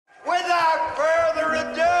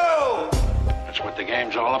the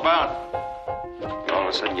game's all about. All of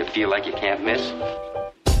a sudden you feel like you can't miss.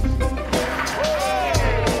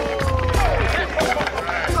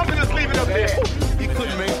 Something just leave it up there. He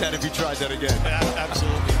couldn't make that if he tried that again.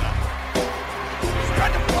 Absolutely not.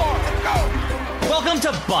 Spread the floor. Let's go. Welcome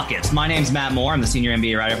to Buckets. My name's Matt Moore. I'm the senior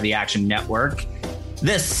NBA writer for the Action Network.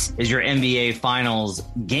 This is your NBA Finals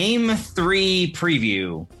Game 3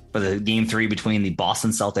 preview for the Game 3 between the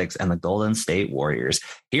Boston Celtics and the Golden State Warriors.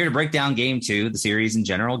 Here to break down Game 2, the series in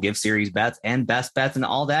general, give series bets and best bets and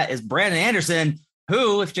all that is Brandon Anderson,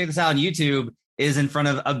 who, if you check this out on YouTube, is in front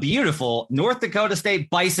of a beautiful North Dakota State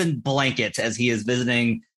Bison blanket as he is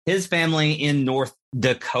visiting his family in North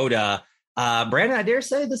Dakota. Brandon, I dare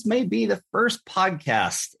say this may be the first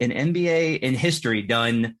podcast in NBA in history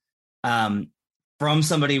done from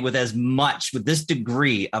somebody with this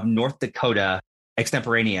degree of North Dakota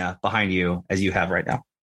extemporanea behind you as you have right now.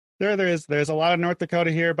 There's a lot of North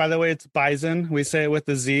Dakota here. By the way, it's Bison. We say it with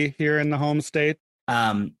the Z here in the home state.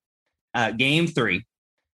 Game 3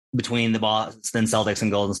 between the Boston Celtics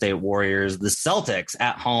and Golden State Warriors. The Celtics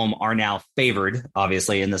at home are now favored,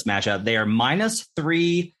 obviously, in this matchup. They are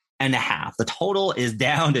 -3.5. The total is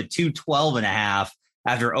down to 212.5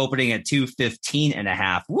 after opening at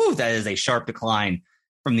 215.5. Woo, that is a sharp decline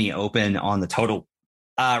from the open on the total.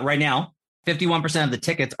 Right now, 51% of the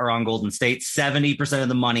tickets are on Golden State. 70% of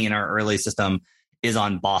the money in our early system is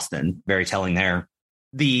on Boston. Very telling there.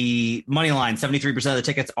 The money line, 73% of the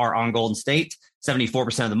tickets are on Golden State.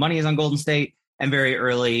 74% of the money is on Golden State. And very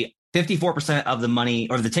early, 54% of the money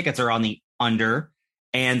or the tickets are on the under.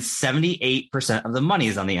 And 78% of the money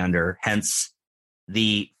is on the under. Hence,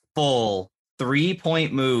 the full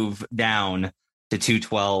 3-point move down to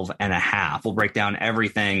 212.5. We'll break down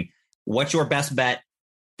everything. What's your best bet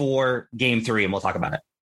for Game 3? And we'll talk about it.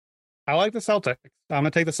 I like the Celtics. I'm going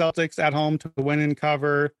to take the Celtics at home to win and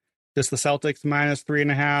cover. Just the Celtics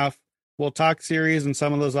 -3.5. We'll talk series and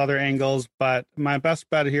some of those other angles, but my best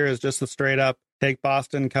bet here is just the straight up take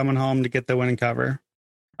Boston coming home to get the win and cover.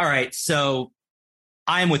 All right. So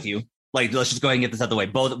I'm with you. Let's just go ahead and get this out of the way.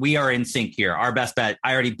 Both we are in sync here. Our best bet.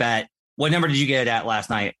 I already bet. What number did you get it at last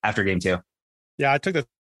night after Game 2? Yeah, I took the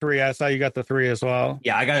 3. I saw you got the 3 as well.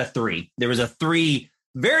 Yeah, I got a 3. There was a 3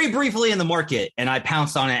 very briefly in the market, and I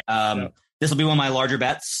pounced on it. This will be one of my larger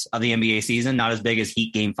bets of the NBA season. Not as big as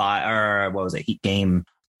Heat Game 5, or what was it? Heat Game,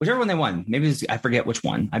 whichever one they won. Maybe I forget which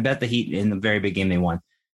one. I bet the Heat in the very big game they won.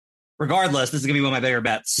 Regardless, this is going to be one of my bigger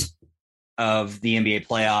bets of the NBA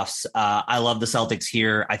playoffs. I love the Celtics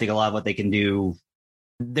here. I think a lot of what they can do.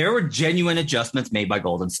 There were genuine adjustments made by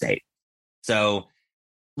Golden State. So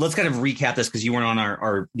let's kind of recap this because you weren't on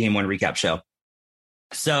our Game 1 recap show.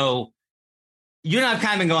 So you and I have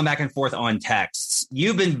kind of been going back and forth on texts.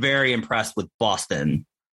 You've been very impressed with Boston.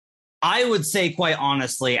 I would say, quite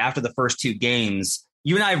honestly, after the first 2 games,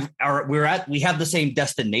 you and I we have the same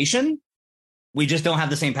destination. We just don't have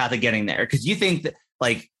the same path of getting there. Because you think that,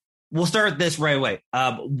 we'll start this right away.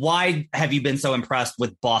 Why have you been so impressed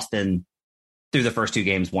with Boston through the first 2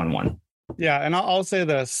 games, 1-1? Yeah, and I'll say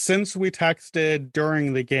this. Since we texted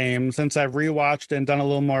during the game, since I've rewatched and done a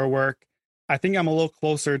little more work, I think I'm a little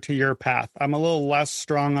closer to your path. I'm a little less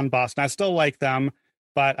strong on Boston. I still like them,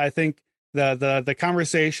 but I think the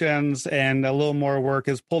conversations and a little more work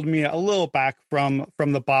has pulled me a little back from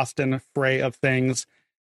the Boston fray of things.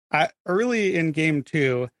 Early in Game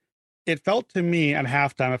 2, it felt to me at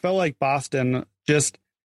halftime, it felt like Boston just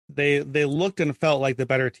they looked and felt like the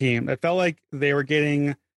better team. It felt like they were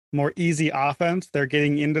getting more easy offense. They're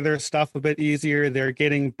getting into their stuff a bit easier. They're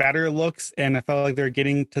getting better looks, and it felt like they're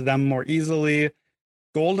getting to them more easily.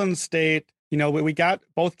 Golden State, we got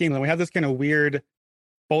both games, and we had this kind of weird,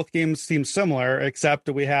 both games seem similar, except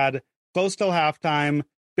we had close till halftime,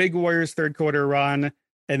 big Warriors third quarter run,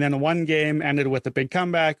 and then one game ended with a big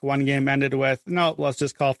comeback. One game ended with, no, let's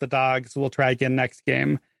just call off the dogs. We'll try again next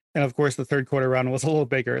game. And of course, the third quarter run was a little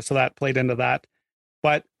bigger, so that played into that.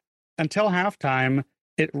 But until halftime,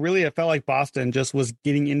 it felt like Boston just was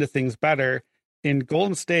getting into things better. In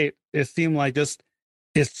Golden State, it seemed like it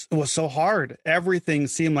was so hard. Everything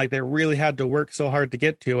seemed like they really had to work so hard to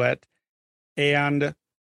get to it. And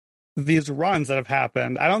these runs that have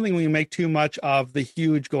happened, I don't think we can make too much of the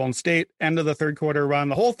huge Golden State end of the third quarter run.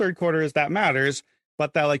 The whole third quarter is that matters,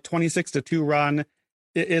 but that 26-2 run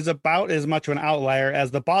is about as much of an outlier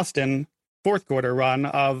as the Boston fourth quarter run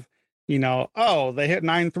of, they hit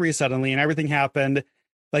 9-3 suddenly and everything happened.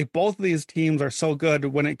 Both of these teams are so good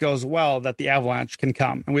when it goes well that the avalanche can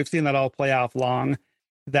come. And we've seen that all playoff long,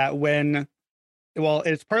 that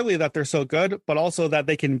it's partly that they're so good, but also that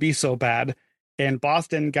they can be so bad. And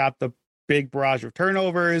Boston got the big barrage of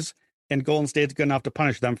turnovers. and Golden State's good enough to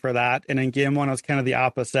punish them for that. And in game one, it was kind of the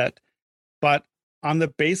opposite. But on the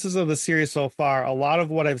basis of the series so far, a lot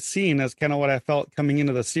of what I've seen is kind of what I felt coming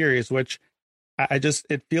into the series, which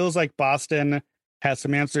it feels like Boston has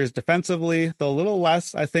some answers defensively, though a little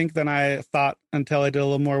less, I think, than I thought until I did a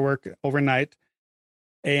little more work overnight.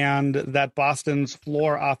 And that Boston's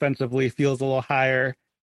floor offensively feels a little higher.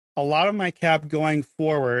 A lot of my cap going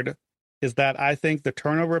forward is that I think the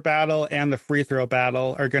turnover battle and the free throw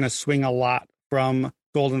battle are going to swing a lot from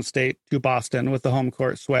Golden State to Boston with the home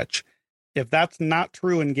court switch. If that's not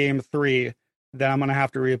true in game 3, then I'm going to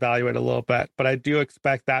have to reevaluate a little bit. But I do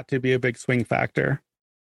expect that to be a big swing factor.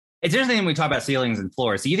 It's interesting when we talk about ceilings and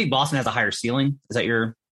floors. So you think Boston has a higher ceiling? Is that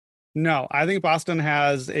your... No, I think Boston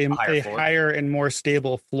has a higher and more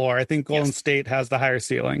stable floor. I think Golden State has the higher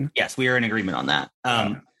ceiling. Yes, we are in agreement on that.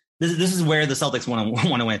 This is where the Celtics want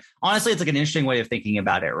to win. Honestly, it's like an interesting way of thinking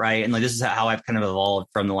about it, right? And like this is how I've kind of evolved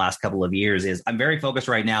from the last couple of years. Is I'm very focused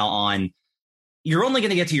right now on you're only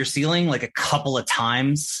going to get to your ceiling like a couple of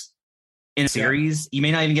times in a series. You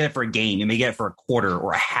may not even get it for a game. You may get it for a quarter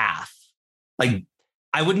or a half. Like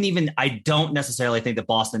I don't necessarily think that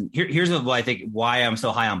Boston, here's what I think why I'm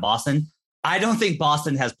so high on Boston. I don't think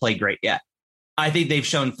Boston has played great yet. I think they've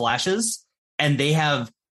shown flashes and they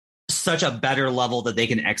have such a better level that they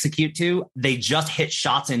can execute to. They just hit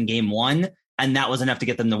shots in game 1 and that was enough to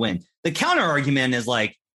get them to win. The counter argument is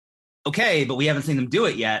like, okay, but we haven't seen them do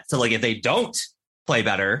it yet. So like if they don't play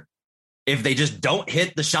better, if they just don't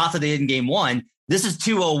hit the shots that they did in game 1, this is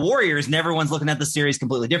 2-0 Warriors and everyone's looking at the series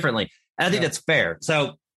completely differently. And I think that's fair.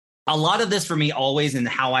 So a lot of this for me always in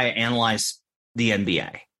how I analyze the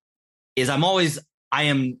NBA is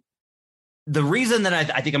the reason that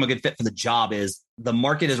I think I'm a good fit for the job is the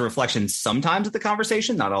market is a reflection sometimes of the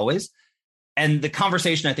conversation, not always. And the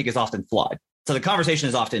conversation I think is often flawed. So the conversation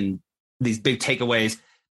is often these big takeaways.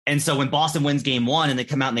 And so when Boston wins game 1 and they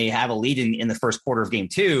come out and they have a lead in the first quarter of game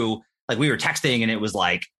 2, like we were texting and it was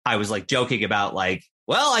like, I was like joking about like,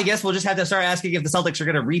 well, I guess we'll just have to start asking if the Celtics are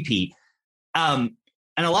going to repeat. And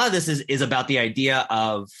a lot of this is about the idea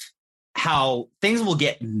of how things will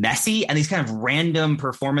get messy and these kind of random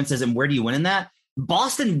performances. And where do you win in that?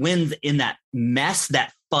 Boston wins in that mess,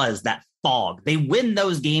 that fuzz, that fog. They win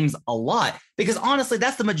those games a lot because honestly,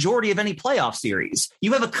 that's the majority of any playoff series.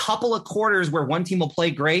 You have a couple of quarters where one team will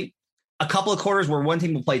play great, a couple of quarters where one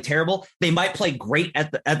team will play terrible. They might play great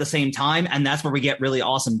at the same time. And that's where we get really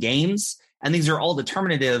awesome games. And these are all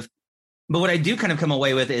determinative. But what I do kind of come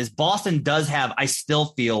away with is Boston does have, I still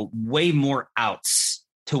feel, way more outs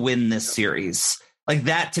to win this series. Like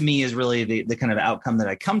that to me is really the kind of outcome that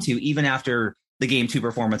I come to, even after the game 2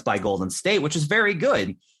 performance by Golden State, which is very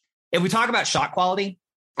good. If we talk about shot quality,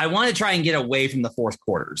 I want to try and get away from the fourth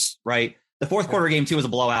quarters, right? The fourth quarter game 2 was a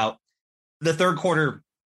blowout. The third quarter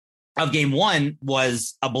of game 1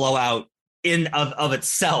 was a blowout in of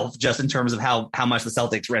itself, just in terms of how much the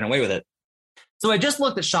Celtics ran away with it. So I just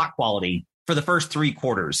looked at shot quality for the first 3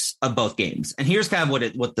 quarters of both games. And here's kind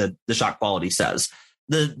of what the shot quality says.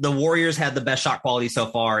 The Warriors had the best shot quality so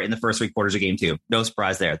far in the first 3 quarters of game 2. No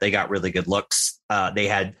surprise there. They got really good looks.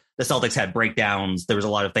 The Celtics had breakdowns. There was a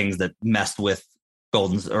lot of things that messed with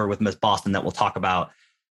with Boston that we'll talk about.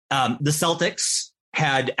 The Celtics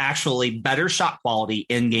had actually better shot quality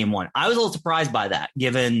in game 1. I was a little surprised by that,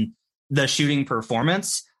 given the shooting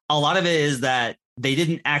performance. A lot of it is that they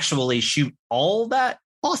didn't actually shoot all that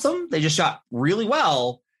awesome. They just shot really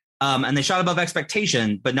well. And they shot above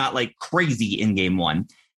expectation, but not like crazy in game 1.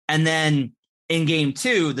 And then in game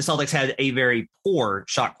 2, the Celtics had a very poor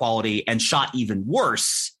shot quality and shot even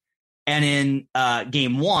worse. And in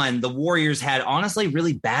game 1, the Warriors had honestly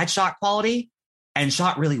really bad shot quality and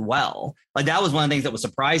shot really well. Like that was one of the things that was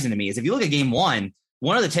surprising to me is if you look at game 1,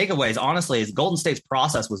 one of the takeaways, honestly, is Golden State's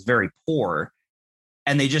process was very poor.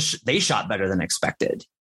 And they shot better than expected.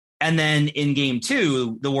 And then in game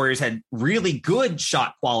 2, the Warriors had really good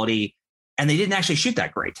shot quality and they didn't actually shoot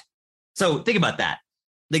that great. So think about that.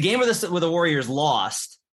 The game where the Warriors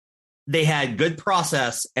lost, they had good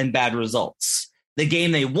process and bad results. The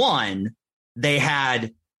game they won, they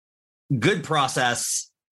had good process.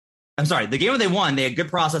 I'm sorry. The game where they won, they had good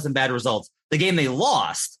process and bad results. The game they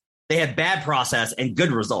lost, they had bad process and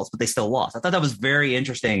good results, but they still lost. I thought that was very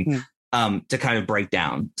interesting. To kind of break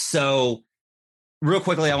down. So real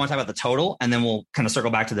quickly, I want to talk about the total and then we'll kind of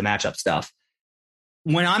circle back to the matchup stuff.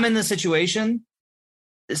 When I'm in this situation,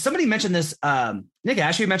 somebody mentioned this, Nick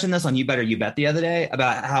Ashew mentioned this on You Better You Bet the other day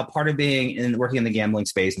about how part of working in the gambling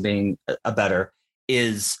space and being a bettor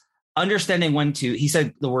is understanding when to, he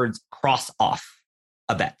said the words cross off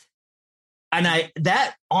a bet. And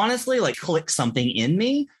that honestly like clicked something in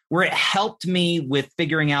me where it helped me with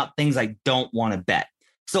figuring out things I don't want to bet.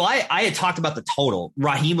 So I had talked about the total.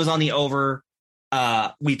 Raheem was on the over.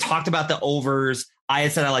 We talked about the overs. I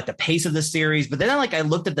had said I like the pace of the series, but then I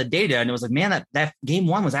looked at the data and it was like, man, that game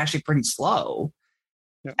one was actually pretty slow.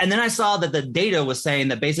 Yeah. And then I saw that the data was saying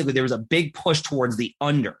that basically there was a big push towards the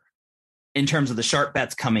under in terms of the sharp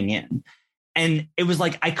bets coming in. And it was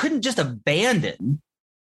like, I couldn't just abandon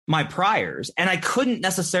my priors and I couldn't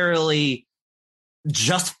necessarily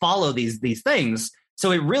just follow these things.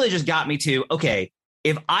 So it really just got me to, okay,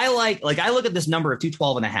 if I I look at this number of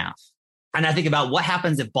 212.5 and I think about what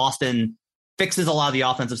happens if Boston fixes a lot of the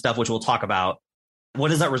offensive stuff, which we'll talk about. What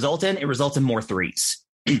does that result in? It results in more threes.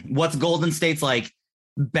 What's Golden State's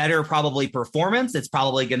better probably performance? It's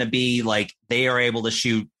probably going to be they are able to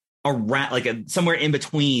shoot around somewhere in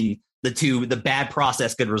between the two, the bad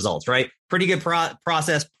process, good results, right? Pretty good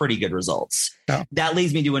process, pretty good results. Yeah. That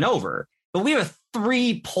leads me to an over, but we have a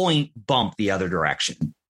 3-point bump the other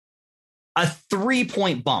direction. A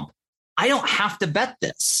 3-point bump. I don't have to bet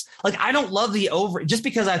this. I don't love the over just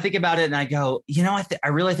because I think about it and I go, I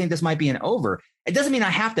really think this might be an over. It doesn't mean I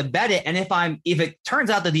have to bet it. And if it turns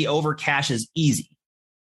out that the over cash is easy,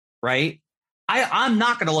 right? I'm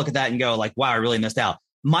not going to look at that and go wow, I really missed out.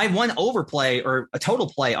 My one overplay or a total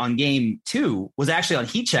play on game 2 was actually on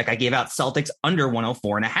Heat Check. I gave out Celtics under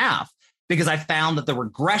 104.5 because I found that the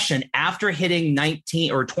regression after hitting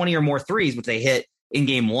 19 or 20 or more threes, which they hit in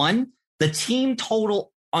game 1, the team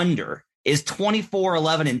total under is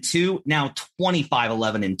 24-11-2, now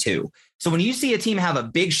 25-11-2. So when you see a team have a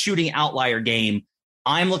big shooting outlier game,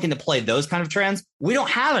 I'm looking to play those kind of trends. We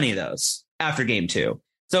don't have any of those after game 2.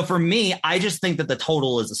 So for me, I just think that the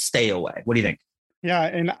total is a stay away. What do you think? Yeah,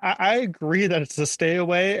 and I agree that it's a stay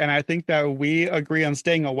away, and I think that we agree on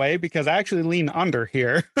staying away because I actually lean under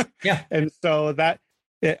here. Yeah. And so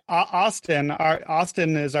Austin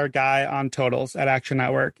is our guy on totals at Action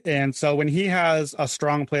Network. And so when he has a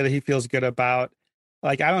strong play that he feels good about,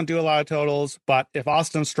 I don't do a lot of totals, but if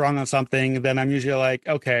Austin's strong on something, then I'm usually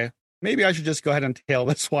okay, maybe I should just go ahead and tail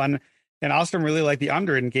this one. And Austin really liked the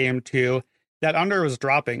under in game 2. That under was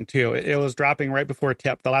dropping too. It was dropping right before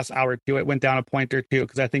tip. The last hour or two, it went down a point or two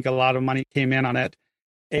because I think a lot of money came in on it.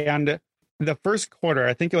 And the first quarter,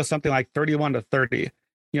 I think it was something like 31-30.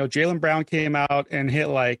 Jaylen Brown came out and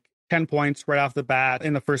hit 10 points right off the bat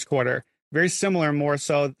in the first quarter. Very similar, more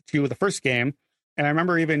so to the first game. And I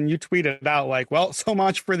remember even you tweeted out well, so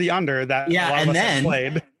much for the under that a lot of us have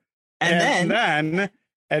played. And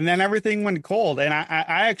then everything went cold. And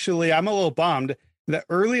I'm a little bummed that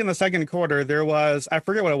early in the second quarter, there was, I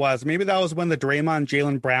forget what it was. Maybe that was when the Draymond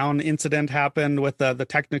Jaylen Brown incident happened with the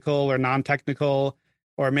technical or non-technical,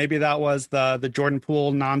 or maybe that was the Jordan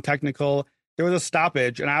Poole non-technical. There was a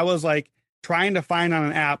stoppage, and I was trying to find on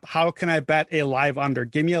an app, how can I bet a live under?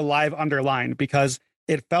 Give me a live underline, because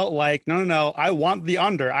it felt no, I want the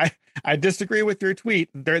under. I disagree with your tweet.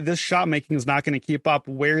 This shot making is not going to keep up.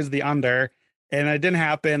 Where's the under? And it didn't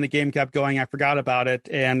happen. The game kept going. I forgot about it.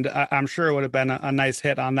 And I'm sure it would have been a nice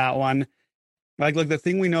hit on that one. Look, the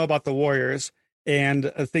thing we know about the Warriors, and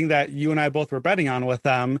a thing that you and I both were betting on with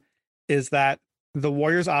them, is that the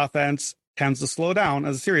Warriors offense tends to slow down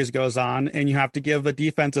as the series goes on. And you have to give a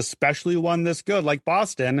defense, especially one this good like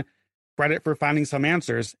Boston, credit for finding some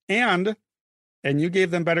answers. And you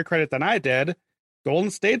gave them better credit than I did.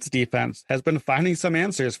 Golden State's defense has been finding some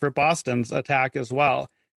answers for Boston's attack as well.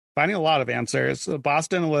 Finding a lot of answers.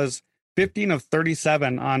 Boston was 15 of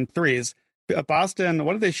 37 on threes. Boston,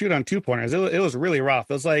 what did they shoot on 2-pointers? It was really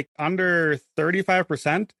rough. It was under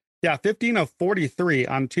 35%. Yeah, 15 of 43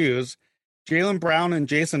 on twos. Jaylen Brown and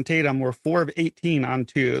Jason Tatum were 4 of 18 on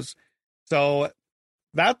twos. So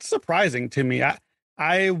that's surprising to me.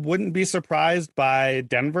 I wouldn't be surprised by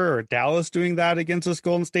Denver or Dallas doing that against this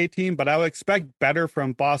Golden State team, but I would expect better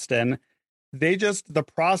from Boston. The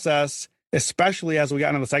process, especially as we got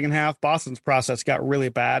into the second half, Boston's process got really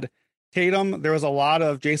bad. Tatum, there was a lot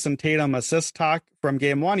of Jason Tatum assist talk from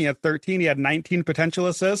game 1. He had 13. He had 19 potential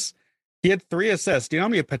assists. He had 3 assists. Do you know how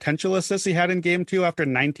many potential assists he had in game 2 after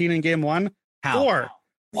 19 in game 1? How? 4.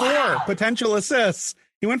 Wow. 4 potential assists.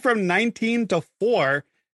 He went from 19 to 4.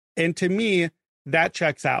 And to me, that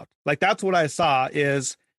checks out. That's what I saw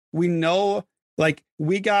is we know,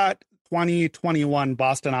 we got 2021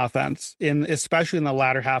 Boston offense especially in the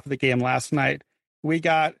latter half of the game last night. We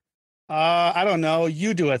got, I don't know,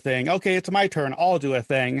 you do a thing. Okay, it's my turn. I'll do a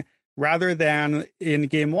thing. Rather than in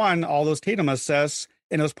game 1, all those Tatum assists,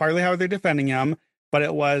 and it was partly how they're defending him, but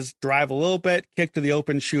it was drive a little bit, kick to the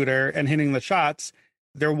open shooter, and hitting the shots.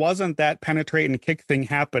 There wasn't that penetrate and kick thing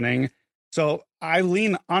happening. So I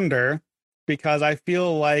lean under because I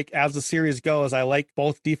feel like as the series goes, I like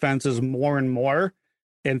both defenses more and more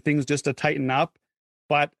and things just to tighten up.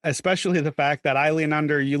 But especially the fact that I lean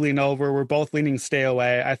under, you lean over, we're both leaning stay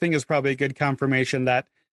away, I think is probably a good confirmation that,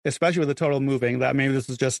 especially with the total moving, that maybe this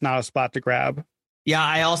is just not a spot to grab. Yeah,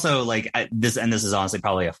 I also like this, and this is honestly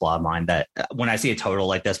probably a flaw of mine, that when I see a total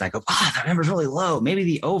like this and I go, that number's really low, maybe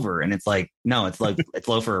the over. And it's like, no, it's like, it's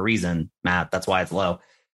low for a reason, Matt. That's why it's low.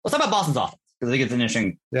 Let's talk about Boston's offense, because I think it's an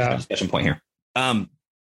interesting discussion point here. One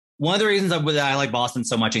of the reasons that I like Boston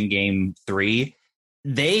so much in game 3,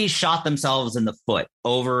 they shot themselves in the foot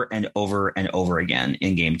over and over and over again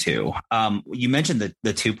in game 2. You mentioned the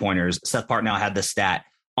 2-pointers. Seth Partnow had the stat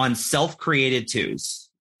on self-created twos.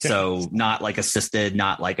 So not like assisted,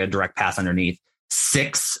 not like a direct pass underneath.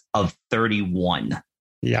 6 of 31.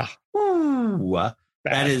 Yeah. Ooh,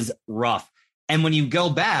 that is rough. And when you go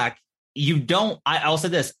back, you don't, I'll say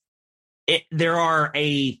this, there are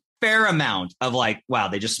a fair amount of like, wow,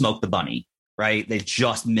 they just smoked the bunny, right? They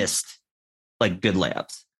just missed like good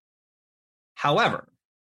layups. However,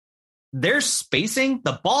 their spacing,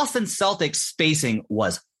 the Boston Celtics spacing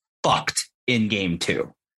was fucked in game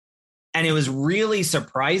 2. And it was really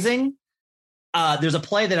surprising. There's a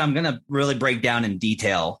play that I'm going to really break down in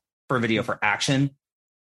detail for Video for Action.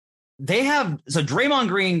 So Draymond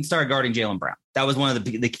Green started guarding Jaylen Brown. That was one of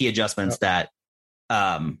the key adjustments that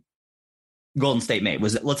Golden State made,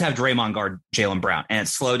 was let's have Draymond guard Jaylen Brown. And it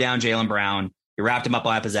slowed down Jaylen Brown. He wrapped him up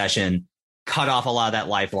by possession, cut off a lot of that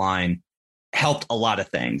lifeline, helped a lot of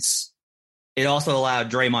things. It also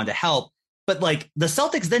allowed Draymond to help. But like the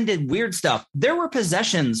Celtics then did weird stuff. There were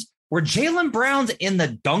possessions where Jaylen Brown's in the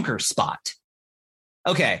dunker spot.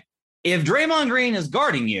 Okay, if Draymond Green is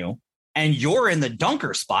guarding you and you're in the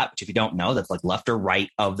dunker spot, which if you don't know, that's like left or right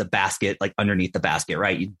of the basket, like underneath the basket,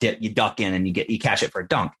 right? You duck in and you catch it for a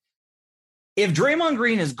dunk. If Draymond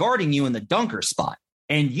Green is guarding you in the dunker spot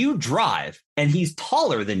and you drive and he's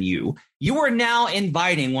taller than you, you are now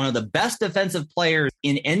inviting one of the best defensive players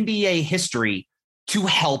in NBA history to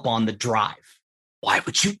help on the drive. Why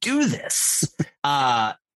would you do this?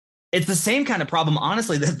 It's the same kind of problem,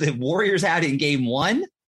 honestly, that the Warriors had in game 1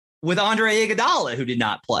 with Andre Iguodala, who did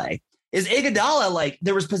not play. Is Iguodala, like,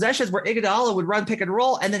 there was possessions where Iguodala would run pick and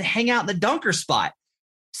roll and then hang out in the dunker spot.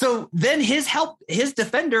 So then his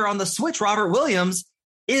defender on the switch, Robert Williams,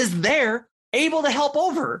 is there, able to help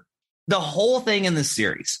over. The whole thing in this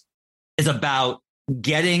series is about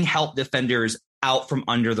getting help defenders out from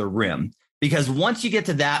under the rim, because once you get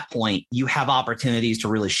to that point, you have opportunities to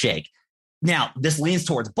really shake. Now, this leans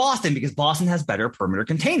towards Boston because Boston has better perimeter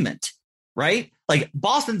containment, right? Like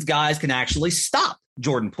Boston's guys can actually stop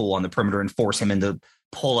Jordan Poole on the perimeter and force him into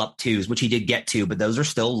pull up twos, which he did get to, but those are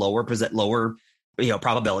still lower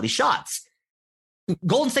probability shots.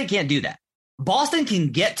 Golden State can't do that. Boston can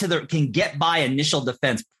get by initial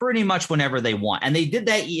defense pretty much whenever they want, and they did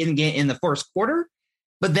that in the first quarter.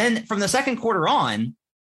 But then from the second quarter on,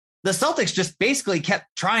 the Celtics just basically kept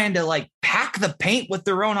trying to like pack the paint with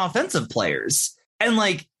their own offensive players. And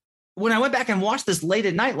like when I went back and watched this late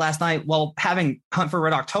at night last night while having Hunt for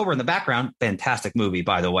Red October in the background, fantastic movie,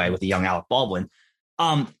 by the way, with the young Alec Baldwin.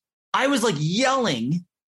 I was like yelling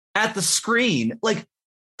at the screen, like,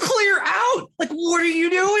 clear out. Like, what are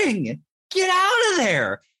you doing? Get out of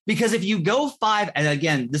there. Because if you go 5, and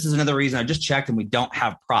again, this is another reason I just checked and we don't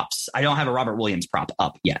have props. I don't have a Robert Williams prop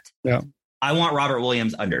up yet. Yeah. I want Robert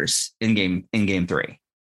Williams unders in game 3.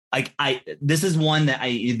 Like this is one that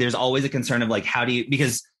there's always a concern of like, how do you,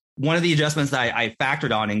 because one of the adjustments that I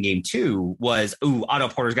factored on in game 2 was, Otto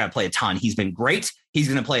Porter's got to play a ton. He's been great. He's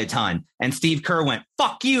going to play a ton. And Steve Kerr went,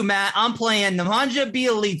 fuck you, Matt. I'm playing Nemanja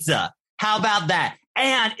Bjelica. How about that?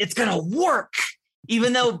 And it's going to work.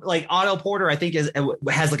 Even though like Otto Porter, I think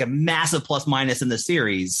has like a massive plus minus in the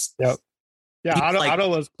series. Yep. Yeah, Otto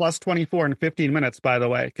was plus 24 in 15 minutes, by the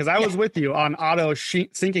way, because I was with you on Otto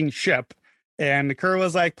sinking ship, and Kerr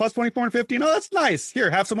was like, plus 24 and 15. Oh, that's nice.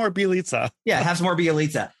 Here, have some more Bjelica. Yeah, have some more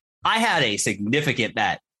Bjelica. I had a significant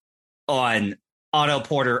bet on Otto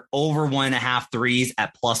Porter over 1.5 threes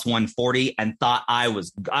at plus 140 and thought I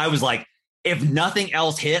was like, if nothing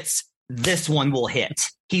else hits, this one will hit.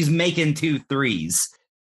 He's making 2 threes.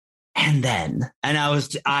 And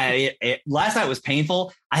last night was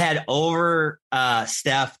painful. I had over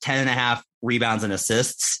Steph 10.5 rebounds and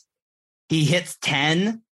assists. He hits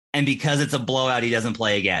 10, and because it's a blowout, he doesn't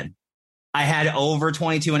play again. I had over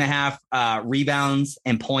 22.5 rebounds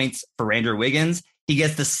and points for Andrew Wiggins. He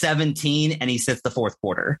gets to 17 and he sits the fourth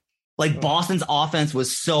quarter. Like Boston's offense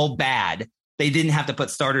was so bad, they didn't have to put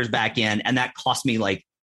starters back in. And that cost me like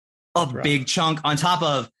a big chunk on top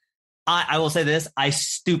of I will say this. I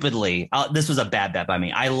stupidly, this was a bad bet by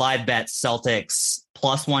me. I live bet Celtics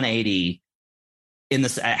plus 180 in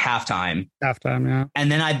this at halftime. Halftime, yeah.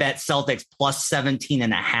 And then I bet Celtics plus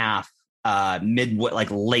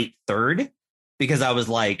 17.5 late third, because I was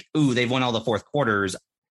like, ooh, they've won all the fourth quarters.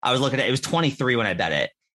 I was looking at it was 23 when I bet it.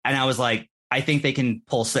 And I was like, I think they can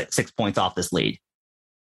pull 6 points off this lead.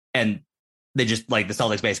 And they just the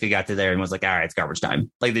Celtics basically got to there and was like, all right, it's garbage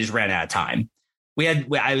time. Like they just ran out of time.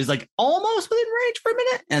 I was like almost within range for a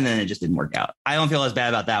minute, and then it just didn't work out. I don't feel as bad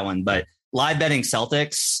about that one, but live betting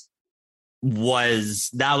Celtics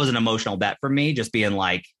was an emotional bet for me, just being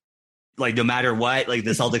like no matter what, the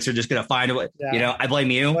Celtics are just going to find a way. Yeah. I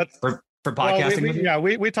blame you for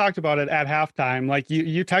podcasting. We talked about it at halftime.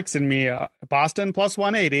 You texted me Boston plus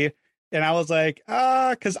 180. And I was like,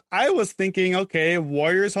 because I was thinking, okay,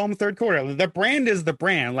 Warriors home third quarter. The brand is the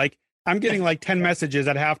brand. I'm getting 10 messages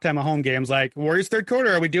at halftime of home games, Warriors third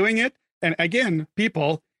quarter. Are we doing it? And again,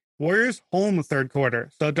 people, Warriors home third quarter.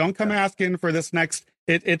 So don't come asking for this next.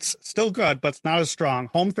 It's still good, but it's not as strong.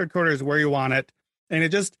 Home third quarter is where you want it. And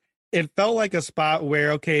it felt like a spot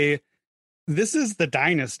where, okay, this is the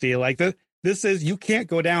dynasty. This is, you can't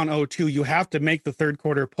go down 0-2. You have to make the third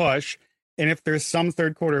quarter push. And if there's some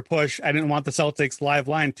third quarter push, I didn't want the Celtics live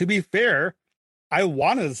line. To be fair, I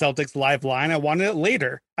wanted the Celtics live line. I wanted it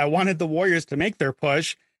later. I wanted the Warriors to make their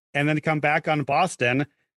push and then come back on Boston.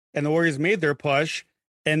 And the Warriors made their push.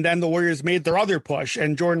 And then the Warriors made their other push.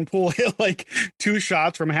 And Jordan Poole hit 2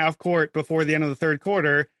 shots from half court before the end of the third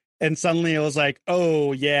quarter. And suddenly it was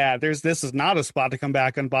oh, yeah, this is not a spot to come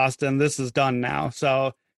back on Boston. This is done now.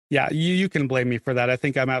 So, yeah, you can blame me for that. I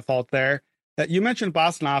think I'm at fault there. You mentioned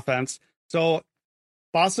Boston offense. So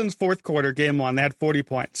Boston's fourth quarter, game 1, they had 40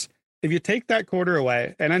 points. If you take that quarter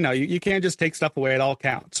away, and I know you can't just take stuff away, it all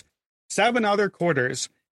counts. 7 other quarters,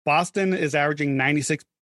 Boston is averaging 96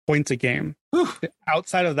 points a game. Whew.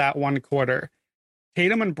 Outside of that one quarter.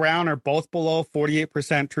 Tatum and Brown are both below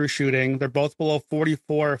 48% true shooting. They're both below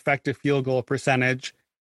 44 effective field goal percentage.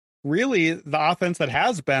 Really, the offense that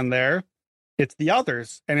has been there, it's the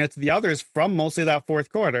others. And it's the others from mostly that fourth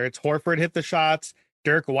quarter. It's Horford hit the shots.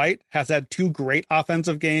 Derek White has had 2 great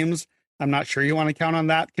offensive games. I'm not sure you want to count on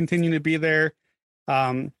that continuing to be there.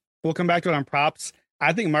 We'll come back to it on props.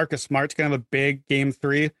 I think Marcus Smart's going to have a big game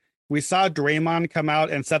 3. We saw Draymond come out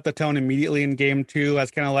and set the tone immediately in game 2 as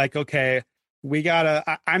kind of okay,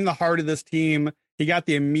 I'm the heart of this team. He got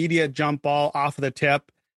the immediate jump ball off of the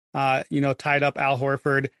tip, tied up Al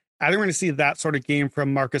Horford. I think we're going to see that sort of game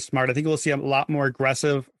from Marcus Smart. I think we'll see a lot more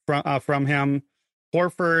aggressive from him.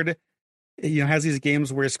 Horford, has these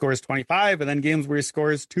games where he scores 25 and then games where he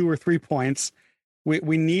scores 2 or 3 points.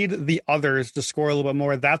 We need the others to score a little bit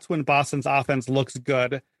more. That's when Boston's offense looks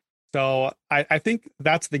good. So I think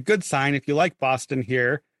that's the good sign if you like Boston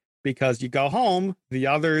here, because you go home, the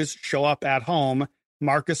others show up at home.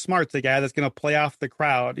 Marcus Smart's the guy that's going to play off the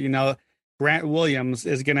crowd. Grant Williams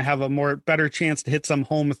is going to have a better chance to hit some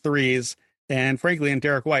home threes. And frankly, and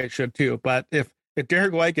Derek White should too. But if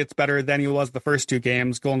Derek White gets better than he was the first 2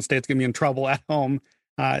 games, Golden State's going to be in trouble at home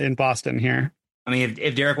in Boston here. I mean,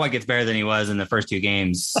 if Derek White gets better than he was in the first 2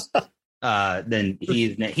 games, then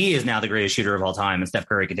he is now the greatest shooter of all time, and Steph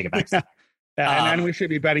Curry can take it back. And we should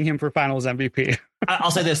be betting him for Finals MVP.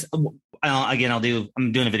 I'll say this again.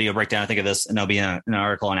 I'm doing a video breakdown. I think of this, and there'll be an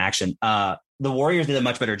article on Action. The Warriors did a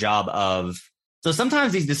much better job of. So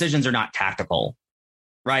sometimes these decisions are not tactical,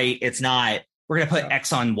 right? It's not. We're going to put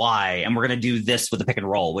X on Y, and we're going to do this with the pick and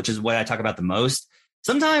roll, which is what I talk about the most.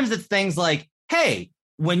 Sometimes it's things like, hey,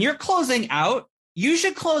 when you're closing out, you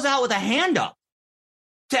should close out with a hand up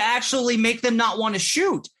to actually make them not want to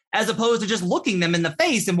shoot, as opposed to just looking them in the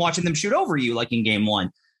face and watching them shoot over you, like in game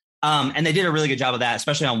 1. And they did a really good job of that,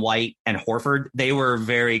 especially on White and Horford. They were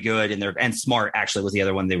very good in their, and Smart actually was the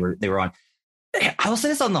other one they were on. I will say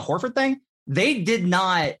this on the Horford thing. They did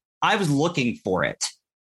not, I was looking for it.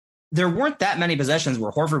 There weren't that many possessions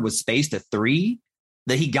where Horford was spaced a 3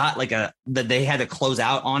 that he got that they had to close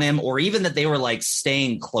out on him, or even that they were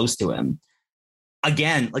staying close to him.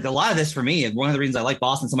 Again, a lot of this for me, and one of the reasons I like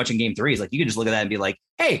Boston so much in game 3 is you can just look at that and be like,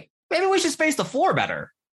 hey, maybe we should space the floor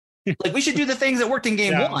better. We should do the things that worked in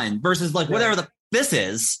game 1 versus whatever this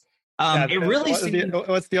is. It really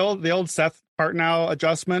what's the old Seth Partnow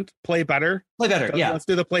adjustment? Play better. Yeah. Let's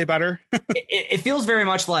do the play better. it feels very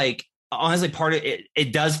much honestly, part of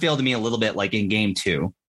it does feel to me a little bit like in game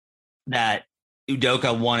 2 that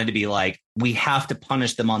Udoka wanted to be we have to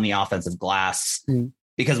punish them on the offensive glass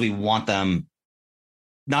because we want them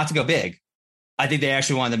not to go big. I think they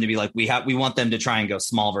actually want them to be we want them to try and go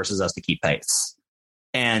small versus us to keep pace.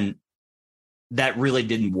 And that really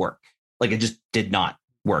didn't work. It just did not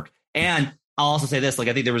work. And I'll also say this, like,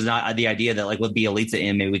 I think there was not the idea that, like, with Bjelica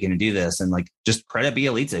in, maybe we can do this, and like just credit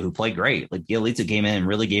Bjelica, who played great. Like, Bjelica came in and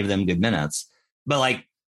really gave them good minutes. But like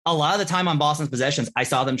a lot of the time on Boston's possessions, I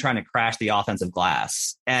saw them trying to crash the offensive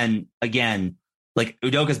glass. And again, like,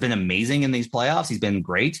 Udoka's been amazing in these playoffs. He's been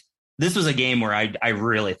great. This was a game where I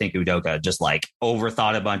really think Udoka just like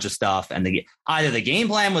overthought a bunch of stuff, and either the game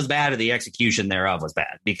plan was bad or the execution thereof was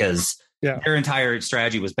bad, because their entire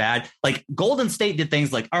strategy was bad. Like, Golden State did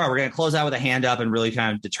things like, all right, we're going to close out with a hand up and really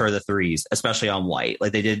kind of deter the threes, especially on White.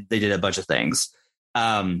 Like, they did a bunch of things.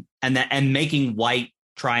 And making White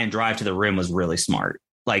try and drive to the rim was really smart.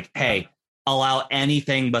 Like, hey, allow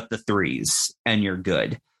anything but the threes and you're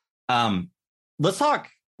good. Let's talk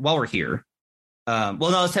while we're here.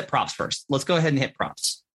 Let's hit props first. Let's go ahead and hit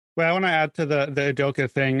props. Well, I want to add to the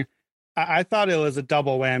Udoka thing. I thought it was a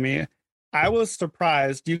double whammy. I was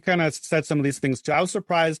surprised. You kind of said some of these things too. I was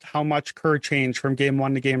surprised how much Kerr changed from game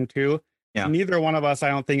 1 to game 2. Yeah. Neither one of us, I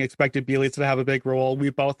don't think, expected Bjelica to have a big role. We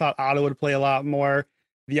both thought Otto would play a lot more.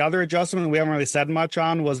 The other adjustment we haven't really said much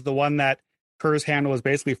on was the one that Kerr's hand was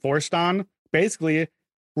basically forced on, basically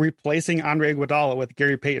replacing Andre Iguodala with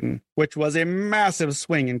Gary Payton, which was a massive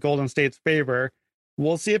swing in Golden State's favor.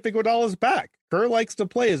 We'll see if Iguodala's back. Kerr likes to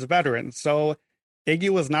play as a veteran, so Iggy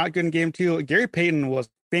was not good in game 2. Gary Payton was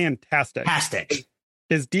fantastic.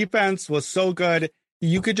 His defense was so good.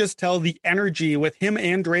 You could just tell the energy with him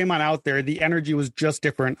and Draymond out there. The energy was just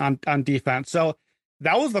different on defense. So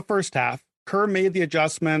that was the first half. Kerr made the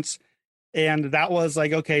adjustments, and that was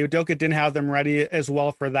like, okay, Udoka didn't have them ready as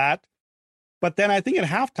well for that. But then I think at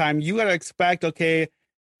halftime, you got to expect, okay,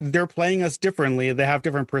 they're playing us differently. They have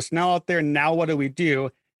different personnel out there. Now what do we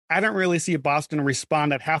do? I don't really see Boston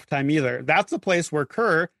respond at halftime either. That's the place where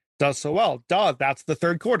Kerr does so well. That's the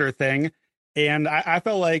third quarter thing. And I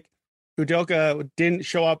felt like Udoka didn't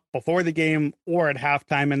show up before the game or at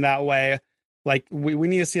halftime in that way. Like, we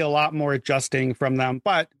need to see a lot more adjusting from them,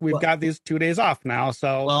 but we've got these 2 days off now.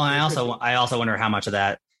 So, well, and I also wonder how much of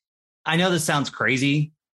that, I know this sounds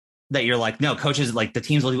crazy that you're like, no, coaches, like, the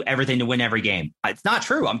teams will do everything to win every game. It's not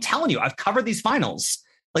true. I'm telling you, I've covered these finals.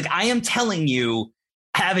 Like, I am telling you,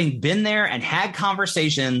 having been there and had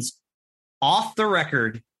conversations off the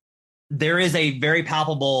record, there is a very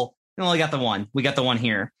palpable, we got the one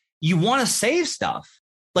here. You want to save stuff.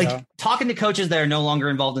 Like, talking to coaches that are no longer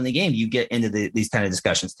involved in the game, you get into these kind of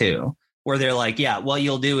discussions too, where they're like, yeah, what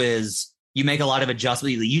you'll do is you make a lot of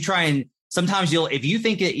adjustments. You try and sometimes if you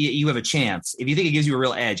think you have a chance, if you think it gives you a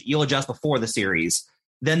real edge, you'll adjust before the series.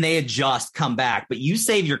 Then they adjust, come back, but you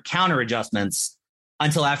save your counter adjustments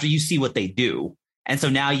until after you see what they do. And so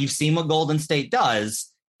now you've seen what Golden State does,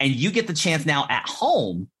 and you get the chance now at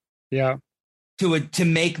home to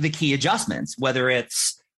make the key adjustments, whether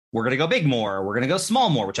it's we're going to go big more, or we're going to go small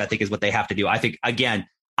more, which I think is what they have to do. I think, again,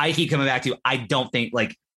 I keep coming back to, I don't think,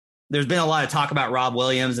 like, there's been a lot of talk about Rob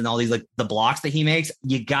Williams and all these, like, the blocks that he makes.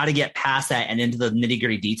 You got to get past that and into the nitty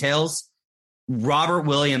gritty details. Robert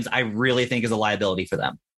Williams, I really think, is a liability for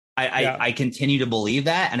them. I continue to believe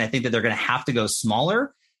that. And I think that they're going to have to go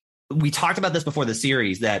smaller. We talked about this before the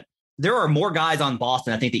series, that there are more guys on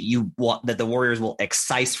Boston, I think, that the Warriors will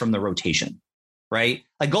excise from the rotation, right?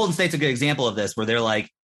 Like, Golden State's a good example of this, where they're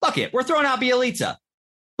like, fuck it, we're throwing out Bjelica.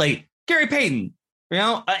 Like, Gary Payton,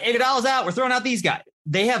 Iguodala's out, we're throwing out these guys.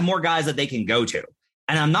 They have more guys that they can go to.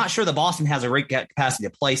 And I'm not sure that Boston has a great capacity to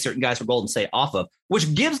play certain guys for Golden State off of,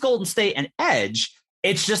 which gives Golden State an edge.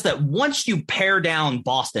 It's just that once you pare down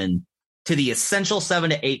Boston to the essential 7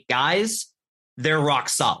 to 8 guys, they're rock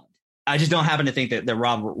solid. I just don't happen to think that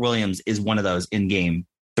Robert Williams is one of those in game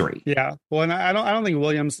 3. Yeah. Well, and I don't think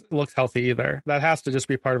Williams looks healthy either. That has to just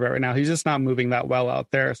be part of it right now. He's just not moving that well out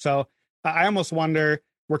there. So I almost wonder,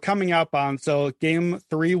 we're coming up on, so game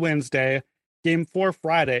 3 Wednesday, game 4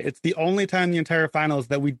 Friday. It's the only time in the entire finals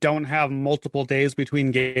that we don't have multiple days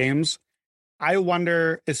between games. I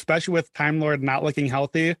wonder, especially with Time Lord not looking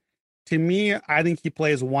healthy, to me, I think he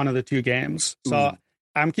plays one of the 2 games. So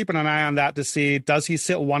I'm keeping an eye on that to see, does he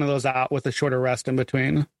sit one of those out with a shorter rest in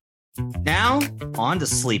between? Now, on to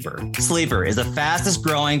Sleeper. Sleeper is the fastest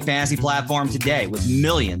growing fantasy platform today with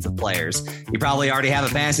millions of players. You probably already have a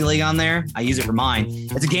fantasy league on there. I use it for mine.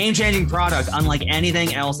 It's a game-changing product unlike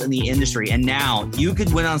anything else in the industry. And now you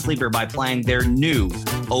could win on Sleeper by playing their new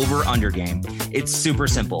over-under game. It's super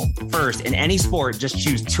simple. First, in any sport, just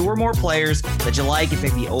choose 2 or more players that you like and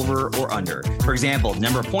pick the over or under. For example, the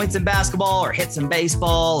number of points in basketball, or hits in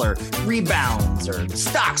baseball, or rebounds, or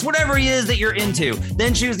stocks, whatever it is that you're into.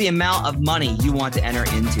 Then choose the amount amount of money you want to enter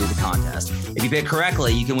into the contest. If you pick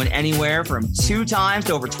correctly, you can win anywhere from 2 times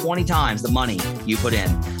to over 20 times the money you put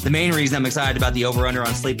in. The main reason I'm excited about the over-under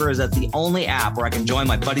on Sleeper is that's the only app where I can join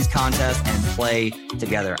my buddies' contest and play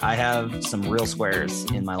together. I have some real squares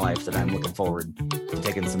in my life that I'm looking forward to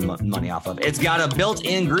taking some money off of. It's got a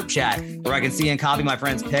built-in group chat where I can see and copy my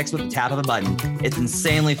friends' picks with the tap of a button. It's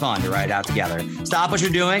insanely fun to write out together. Stop what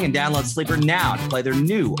you're doing and download Sleeper now to play their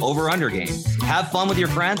new over-under game. Have fun with your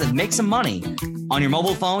friends and make some money. On your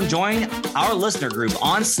mobile phone, join our listener group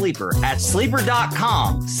on Sleeper at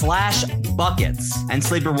sleeper.com/buckets, and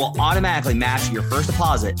Sleeper will automatically match your first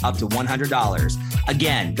deposit up to $100.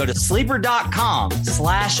 Again, go to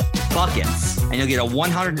sleeper.com/buckets, and you'll get a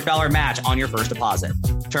 $100 match on your first deposit.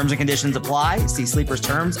 Terms and conditions apply. See Sleeper's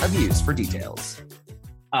terms of use for details.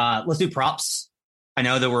 Let's do props. I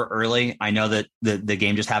know that we're early. I know that the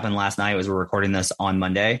game just happened last night as we're recording this on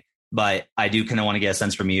Monday. But I do kind of want to get a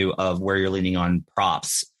sense from you of where you're leaning on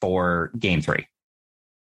props for game 3.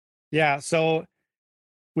 Yeah, so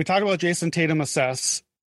we talked about Jason Tatum assists.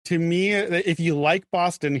 To me, if you like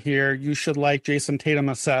Boston here, you should like Jason Tatum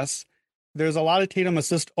assists. There's a lot of Tatum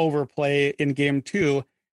assist overplay in game 2.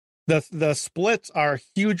 The splits are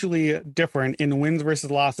hugely different in wins versus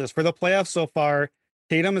losses. For the playoffs so far,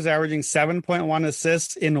 Tatum is averaging 7.1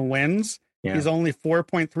 assists in wins. Yeah. He's only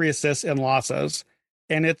 4.3 assists in losses.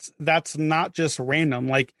 And that's not just random.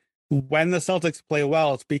 Like when the Celtics play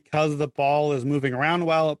well, it's because the ball is moving around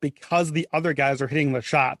well, because the other guys are hitting the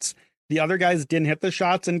shots. The other guys didn't hit the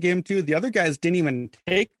shots in game 2. The other guys didn't even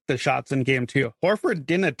take the shots in game 2. Horford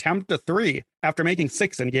didn't attempt a 3 after making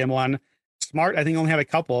 6 in game 1. Smart, I think, only had a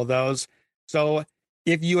couple of those. So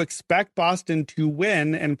if you expect Boston to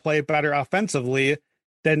win and play better offensively,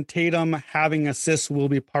 then Tatum having assists will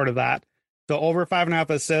be part of that. So over 5.5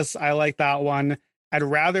 assists, I like that one. I'd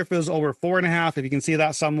rather if it was over 4.5, if you can see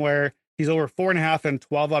that somewhere. He's over 4.5 and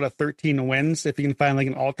 12 out of 13 wins, if you can find like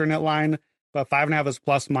an alternate line. But 5.5 is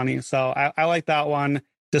plus money. So I like that one,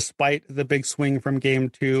 despite the big swing from game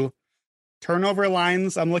 2. Turnover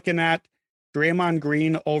lines, I'm looking at Draymond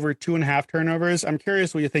Green over 2.5 turnovers. I'm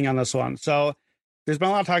curious what you think on this one. So there's been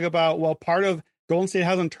a lot of talk about, well, part of Golden State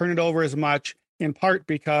hasn't turned it over as much, in part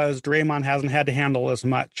because Draymond hasn't had to handle as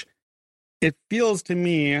much. It feels to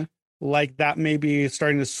me like that may be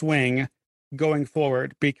starting to swing going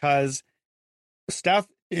forward because Steph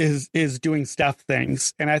is doing Steph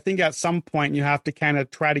things. And I think at some point you have to kind of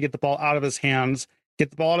try to get the ball out of his hands. Get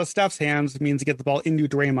the ball out of Steph's hands means to get the ball into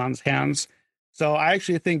Draymond's hands. So I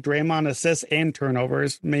actually think Draymond assists and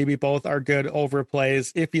turnovers, maybe both are good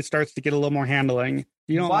overplays if he starts to get a little more handling.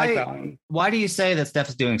 You don't like that one. Why do you say that Steph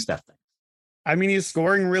is doing Steph things? I mean, he's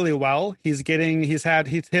scoring really well. He's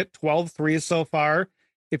hit 12 threes so far.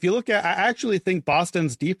 If you look at, I actually think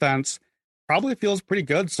Boston's defense probably feels pretty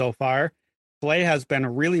good so far. Play has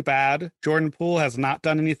been really bad. Jordan Poole has not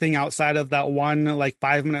done anything outside of that one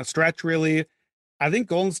 5-minute stretch, really. I think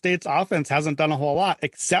Golden State's offense hasn't done a whole lot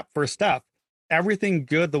except for Steph. Everything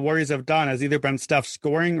good the Warriors have done has either been Steph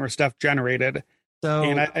scoring or Steph generated. So,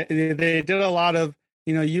 and they did a lot of,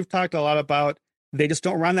 you've talked a lot about they just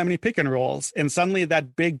don't run that many pick and rolls. And suddenly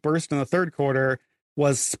that big burst in the third quarter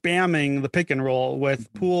was spamming the pick and roll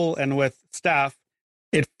with Poole and with Steph.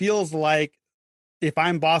 It feels like if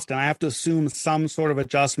I'm Boston, I have to assume some sort of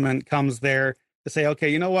adjustment comes there to say, okay,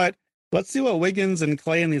 you know what? Let's see what Wiggins and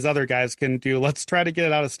Clay and these other guys can do. Let's try to get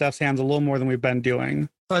it out of Steph's hands a little more than we've been doing.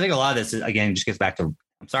 So I think a lot of this, again, just gets back to,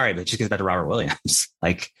 I'm sorry, but it just gets back to Robert Williams.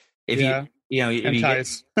 If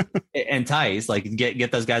Tice,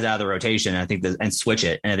 get those guys out of the rotation, I think, and switch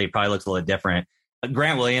it, and they probably looks a little different.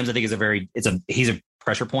 Grant Williams, I think, he's a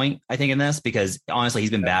pressure point, I think, in this, because honestly,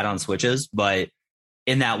 he's been bad on switches, but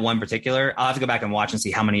in that one particular, I'll have to go back and watch and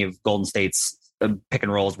see how many of Golden State's pick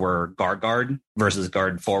and rolls were guard versus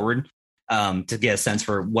guard forward, to get a sense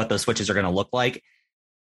for what those switches are going to look like.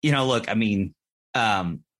 Look, I mean,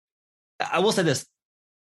 I will say this.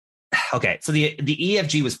 Okay, so the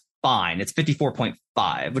EFG was fine. It's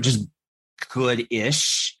 54.5, which is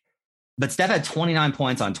good-ish. But Steph had 29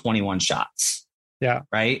 points on 21 shots. Yeah.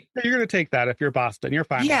 Right? You're going to take that if you're Boston. You're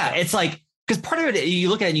fine. Yeah, it's because part of it, you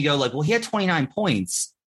look at it and you go well, he had 29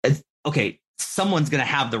 points. Okay, someone's going to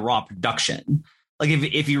have the raw production.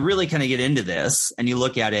 If you really kind of get into this and you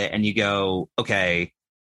look at it and you go, okay,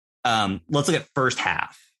 let's look at first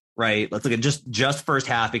half. Right. Let's look at just first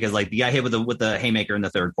half, because the guy hit with the haymaker in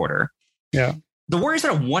the third quarter. Yeah. The Warriors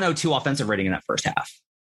had a 102 offensive rating in that first half.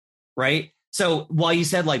 Right. So while you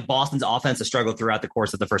said Boston's offense has struggled throughout the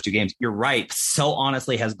course of the first 2 games, you're right. So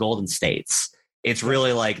honestly has Golden State's. It's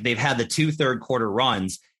really like they've had the 2 third quarter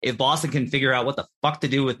runs. If Boston can figure out what the fuck to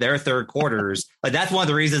do with their third quarters, like that's one of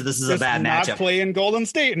the reasons this is a bad matchup. Not play in Golden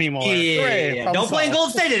State anymore. Yeah. Don't play in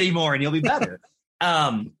Golden State anymore, and you'll be better.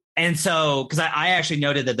 And so, because I actually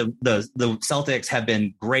noted that the Celtics have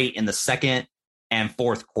been great in the second and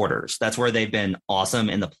fourth quarters. That's where they've been awesome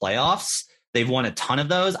in the playoffs. They've won a ton of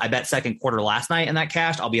those. I bet second quarter last night in that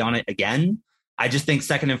cashed. I'll be on it again. I just think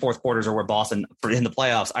second and fourth quarters are where Boston, in the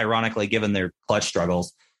playoffs, ironically, given their clutch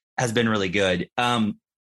struggles, has been really good.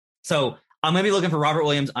 So I'm going to be looking for Robert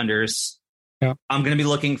Williams unders. Yeah. I'm going to be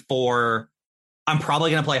looking for, I'm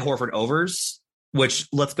probably going to play Horford overs, which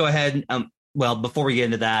let's go ahead. Well, before we get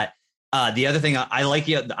into that, the other thing I like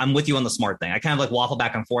you, I'm with you on the Smart thing. I kind of like waffle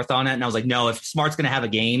back and forth on it. And I was like, no, if Smart's going to have a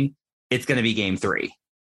game, it's going to be game 3.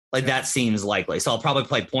 Like that seems likely. So I'll probably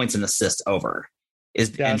play points and assists over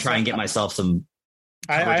and try and get myself some.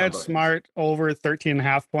 I had Smart over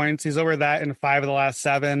 13.5 points. He's over that in 5 of the last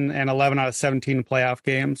 7 and 11 out of 17 playoff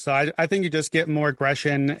games. So I think you just get more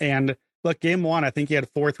aggression. And look, game 1, I think he had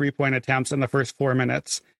 4 3-point attempts in the first 4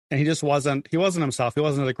 minutes, and he wasn't himself. He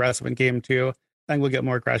wasn't as aggressive in game 2. I think we'll get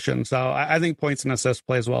more aggression. So I think points and assists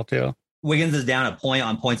plays well too. Wiggins is down a point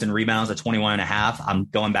on points and rebounds at 21.5. I'm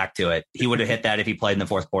going back to it. He would have hit that if he played in the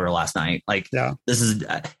fourth quarter last night. Like, this is,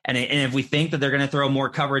 and if we think that they're going to throw more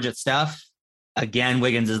coverage at Steph, again,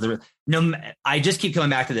 Wiggins is I just keep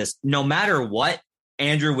coming back to this. No matter what,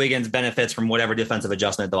 Andrew Wiggins benefits from whatever defensive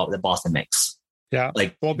adjustment that Boston makes. Yeah.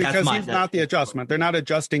 Well, because he's not the adjustment. They're not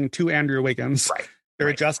adjusting to Andrew Wiggins. Right. They're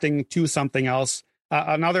adjusting to something else.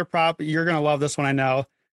 Another prop, you're going to love this one, I know.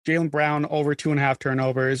 Jaylen Brown over 2.5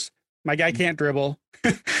 turnovers. My guy can't dribble.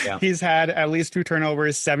 He's had at least 2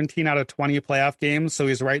 turnovers, 17 out of 20 playoff games. So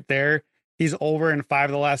he's right there. He's over in 5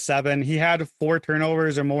 of the last 7. He had 4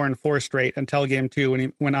 turnovers or more in 4 straight until game 2 when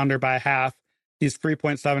he went under by half. He's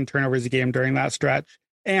 3.7 turnovers a game during that stretch.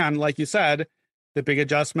 And like you said, the big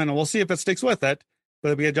adjustment, and we'll see if it sticks with it, but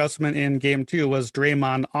the big adjustment in game 2 was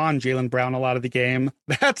Draymond on Jaylen Brown a lot of the game.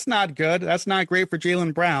 That's not good. That's not great for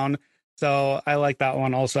Jaylen Brown. So I like that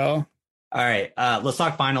one also. All right. Let's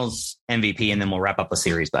talk finals MVP, and then we'll wrap up the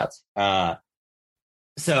series bets.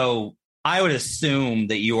 So I would assume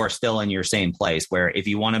that you are still in your same place where if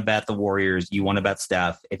you want to bet the Warriors, you want to bet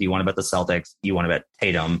Steph. If you want to bet the Celtics, you want to bet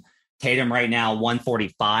Tatum. Tatum right now,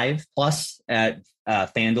 145 plus at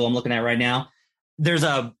FanDuel I'm looking at right now. There's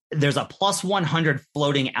a plus 100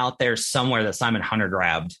 floating out there somewhere that Simon Hunter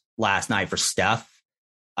grabbed last night for Steph.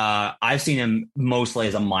 I've seen him mostly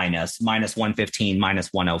as a minus 115, minus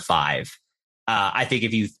 105. I think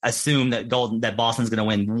if you assume that Boston's going to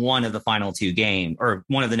win one of the final 2 games or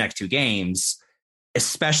one of the next 2 games,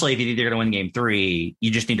 especially if you think they're going to win game 3,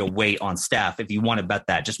 you just need to wait on Steph. If you want to bet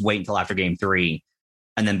that, just wait until after game 3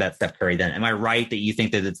 and then bet Steph Curry then. Am I right that you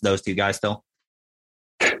think that it's those 2 guys still?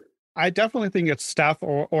 I definitely think it's Steph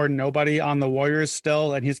or nobody on the Warriors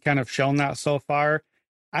still, and he's kind of shown that so far.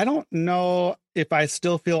 I don't know if I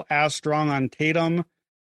still feel as strong on Tatum.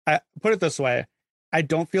 Put it this way. I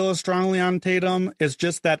don't feel as strongly on Tatum. It's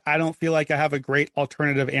just that I don't feel like I have a great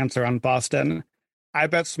alternative answer on Boston. I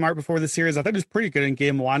bet Smart before the series. I thought he was pretty good in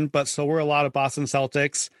game 1, but so were a lot of Boston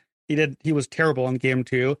Celtics. He was terrible in game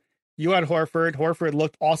 2. You had Horford. Horford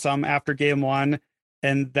looked awesome after game 1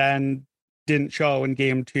 and then didn't show in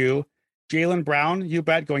game 2. Jaylen Brown, you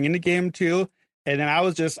bet going into game 2. And then I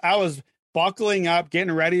was buckling up,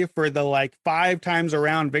 getting ready for the 5 times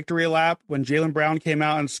around victory lap when Jaylen Brown came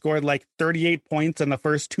out and scored 38 points in the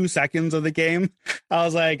first 2 seconds of the game. I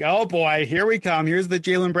was like, oh boy, here we come. Here's the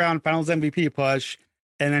Jaylen Brown finals MVP push.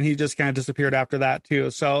 And then he just kind of disappeared after that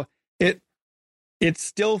too. So it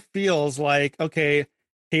still feels like, okay,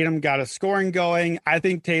 Tatum got a scoring going. I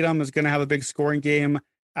think Tatum is going to have a big scoring game.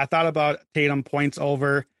 I thought about Tatum points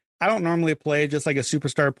over. I don't normally play just like a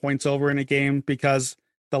superstar points over in a game because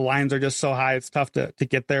the lines are just so high. It's tough to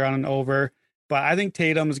get there on an over. But I think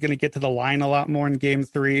Tatum is going to get to the line a lot more in game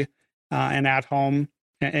 3 and at home.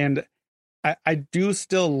 And I do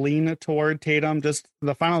still lean toward Tatum. Just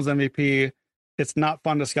the finals MVP, it's not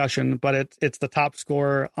fun discussion, but it's the top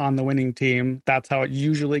scorer on the winning team. That's how it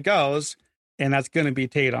usually goes. And that's going to be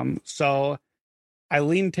Tatum. So I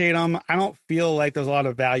lean Tatum. I don't feel like there's a lot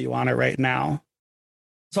of value on it right now.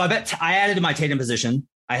 So I added to my Tatum position.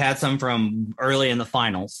 I had some from early in the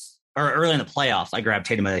finals or early in the playoffs. I grabbed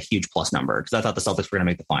Tatum at a huge plus number because I thought the Celtics were going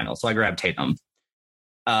to make the finals. So I grabbed Tatum.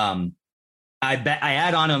 I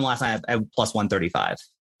add on to him last night at plus 135.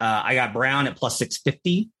 I got Brown at plus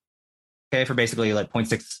 650. Okay, for basically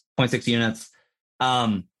 0.6 units.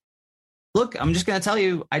 Look, I'm just going to tell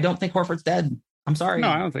you, I don't think Horford's dead. I'm sorry. No,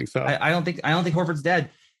 I don't think so. I don't think Horford's dead.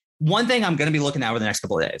 One thing I'm going to be looking at over the next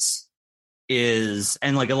couple of days. is,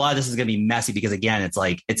 and like a lot of this is going to be messy because again, it's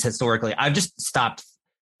like, it's historically, I've just stopped.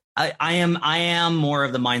 I am more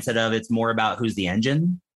of the mindset of it's more about who's the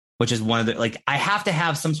engine, which is one of the, like, I have to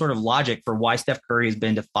have some sort of logic for why Steph Curry has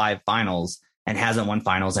been to 5 finals and hasn't won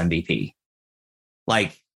finals MVP.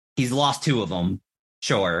 Like, he's lost 2 of them,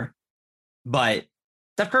 sure. But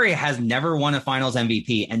Steph Curry has never won a finals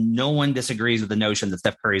MVP, and no one disagrees with the notion that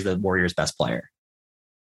Steph Curry is the Warriors' best player.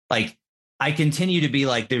 Like, I continue to be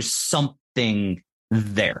like, there's something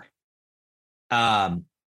there.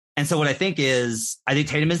 And so what I think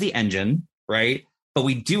Tatum is the engine, right? But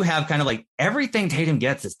we do have kind of like everything Tatum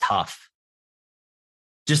gets is tough.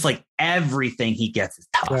 Just like everything he gets is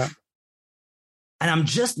tough. Yeah. And I'm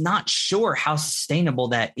just not sure how sustainable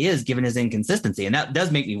that is given his inconsistency. And that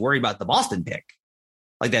does make me worried about the Boston pick.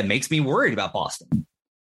 Like, that makes me worried about Boston.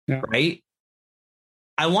 Yeah. Right?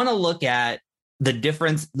 I want to look at the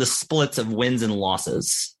difference, the splits of wins and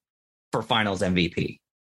losses for finals MVP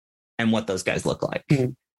and what those guys look like.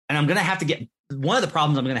 Mm-hmm. And I'm going to have to get, one of the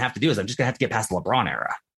problems I'm going to have to do is I'm just going to have to get past the LeBron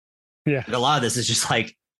era. Yeah. Like, a lot of this is just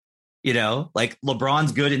like, you know, like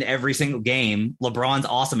LeBron's good in every single game. LeBron's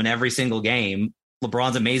awesome in every single game.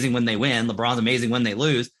 LeBron's amazing when they win. LeBron's amazing when they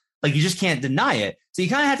lose. Like, you just can't deny it. So you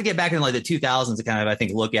kind of have to get back into like the 2000s to kind of, I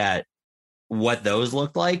think, look at what those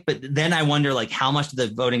looked like. But then I wonder, like, how much did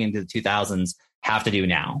the voting into the 2000s have to do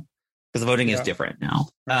now? Because the voting is different now.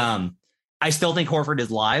 I still think Horford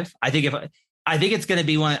is live. I think it's going to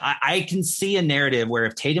be one. I can see a narrative where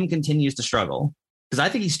if Tatum continues to struggle, because I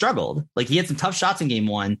think he struggled, like he had some tough shots in game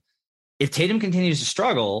 1. If Tatum continues to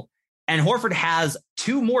struggle and Horford has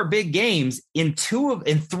 2 more big games in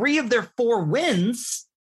 3 of their 4 wins,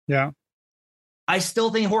 I still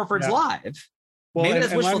think Horford's live. Well, maybe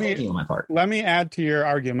that's wishful thinking on my part. Let me add to your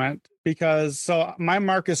argument, because so my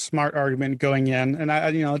Marcus Smart argument going in, and I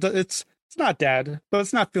you know, it's not dead, but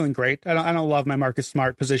it's not feeling great. I don't love my Marcus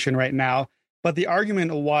Smart position right now. But the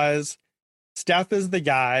argument was Steph is the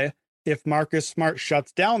guy. If Marcus Smart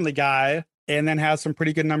shuts down the guy and then has some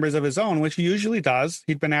pretty good numbers of his own, which he usually does,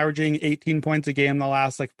 he'd been averaging 18 points a game the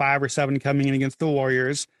last like 5 or 7 coming in against the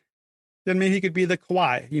Warriors, then maybe he could be the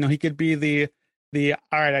Kawhi. You know, he could be the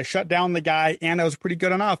all right, I shut down the guy and I was pretty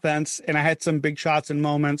good on offense and I had some big shots and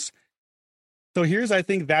moments. So here's, I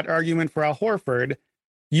think, that argument for Al Horford.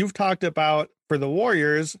 You've talked about for the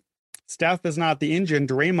Warriors, Steph is not the engine.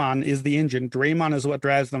 Draymond is the engine. Draymond is what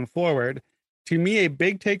drives them forward. To me, a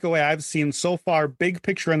big takeaway I've seen so far, big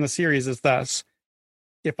picture in the series, is this.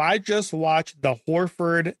 If I just watch the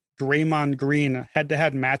Horford, Draymond Green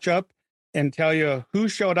head-to-head matchup and tell you who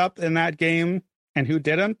showed up in that game and who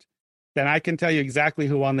didn't, then I can tell you exactly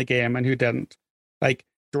who won the game and who didn't. Like,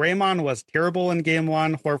 Draymond was terrible in game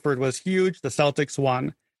 1. Horford was huge. The Celtics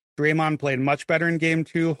won. Draymond played much better in game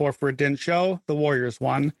 2. Horford didn't show. The Warriors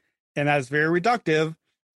won. And that's very reductive,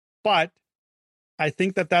 but I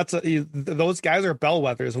think that's those guys are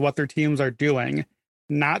bellwethers of what their teams are doing,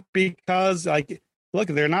 not because, like, look,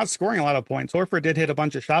 they're not scoring a lot of points. Horford did hit a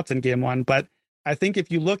bunch of shots in game 1, but I think if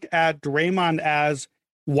you look at Draymond as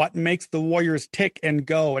what makes the Warriors tick and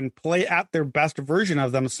go and play at their best version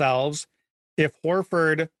of themselves, if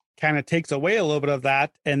Horford kind of takes away a little bit of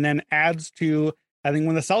that and then adds to, I think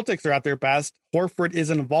when the Celtics are at their best, Horford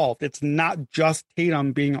is involved. It's not just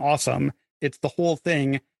Tatum being awesome. It's the whole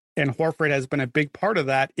thing. And Horford has been a big part of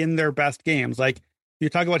that in their best games. Like, you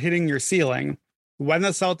talk about hitting your ceiling. When the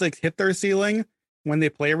Celtics hit their ceiling, when they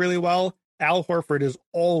play really well, Al Horford is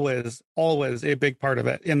always a big part of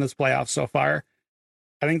it in this playoff so far.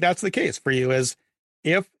 I think that's the case for you, is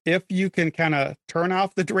if you can kind of turn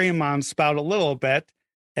off the Draymond spout a little bit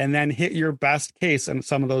and then hit your best case in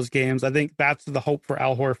some of those games, I think that's the hope for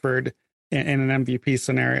Al Horford in an MVP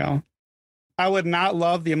scenario. I would not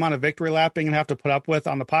love the amount of victory lapping and have to put up with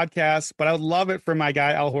on the podcast, but I would love it for my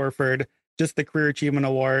guy, Al Horford, just the Career Achievement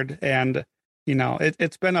Award. And, you know,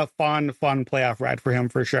 it's been a fun playoff ride for him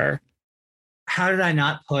for sure. How did I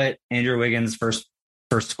not put Andrew Wiggins first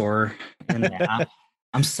scorer in the app?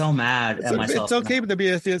 I'm so mad at myself. It's okay to be,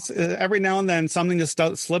 it's every now and then something just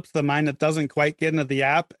slips the mind that doesn't quite get into the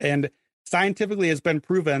app. And scientifically it's been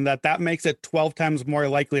proven that makes it 12 times more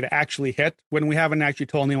likely to actually hit when we haven't actually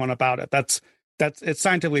told anyone about it. It's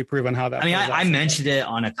scientifically proven how that. I mean, I mentioned it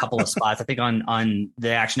on a couple of spots. I think on the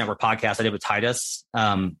Action Network podcast I did with Titus.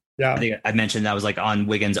 I think I mentioned that was like on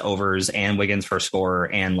Wiggins overs and Wiggins first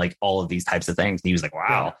scorer and like all of these types of things. And he was like,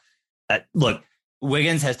 wow, look,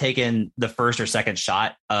 Wiggins has taken the first or second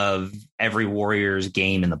shot of every Warriors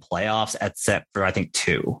game in the playoffs, except for, I think,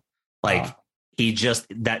 2. Like, he just,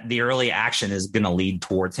 that the early action is going to lead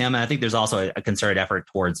towards him. And I think there's also a concerted effort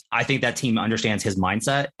towards, I think that team understands his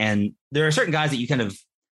mindset. And there are certain guys that you kind of,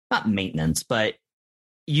 not maintenance, but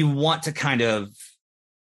you want to kind of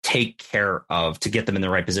take care of to get them in the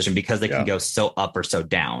right position because they can go so up or so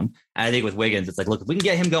down. And I think with Wiggins, it's like, look, if we can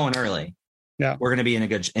get him going early, we're going to be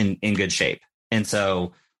in good shape. And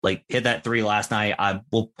so like hit that 3 last night. I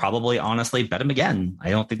will probably honestly bet him again. I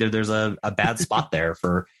don't think that there's a bad spot there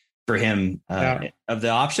for him. Of the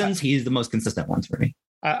options, he's the most consistent ones for me.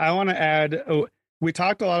 I want to add, we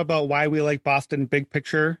talked a lot about why we like Boston big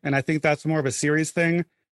picture, and I think that's more of a series thing.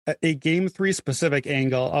 A game 3 specific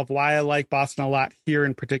angle of why I like Boston a lot here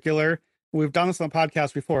in particular. We've done this on the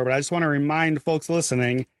podcast before, but I just want to remind folks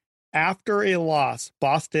listening, after a loss,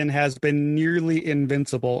 Boston has been nearly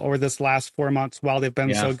invincible over this last 4 months while they've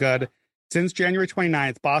been so good. Since January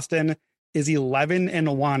 29th, Boston is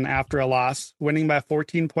 11-1 after a loss, winning by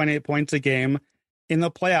 14.8 points a game. In the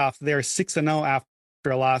playoffs, they're 6-0 after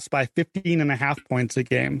a loss by 15.5 points a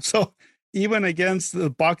game. So even against the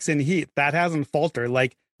Bucks and Heat, that hasn't faltered.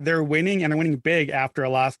 Like, they're winning, and they're winning big after a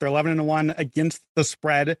loss. They're 11-1 against the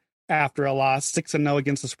spread after a loss, 6-0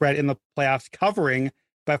 against the spread in the playoffs, covering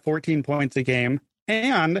by 14 points a game.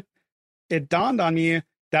 And it dawned on me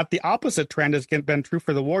that the opposite trend has been true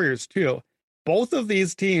for the Warriors too. Both of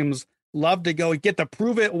these teams love to go get the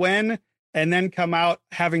prove it win and then come out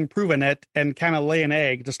having proven it and kind of lay an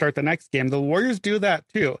egg to start the next game. The Warriors do that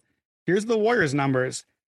too. Here's the Warriors numbers.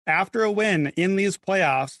 After a win in these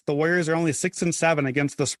playoffs, the Warriors are only 6-7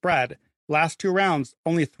 against the spread. Last 2 rounds,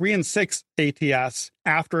 only 3-6 ATS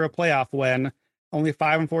after a playoff win, only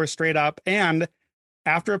 5-4 straight up. And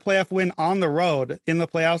after a playoff win on the road in the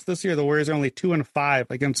playoffs this year, the Warriors are only 2-5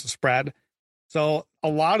 against the spread. So a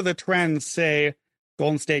lot of the trends say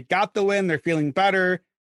Golden State got the win. They're feeling better.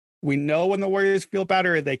 We know when the Warriors feel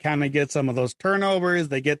better, they kind of get some of those turnovers.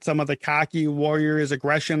 They get some of the cocky Warriors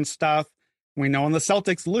aggression stuff. We know when the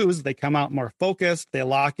Celtics lose, they come out more focused. They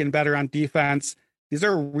lock in better on defense. These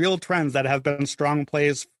are real trends that have been strong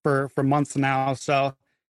plays for months now. So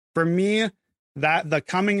for me, that the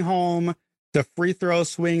coming home, the free throw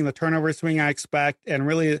swing, the turnover swing I expect, and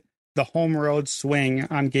really the home road swing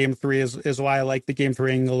on game 3 is why I like the game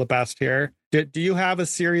 3 angle the best here. Do you have a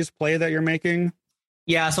series play that you're making?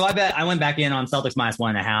 Yeah, so I went back in on Celtics minus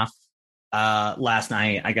 1.5 last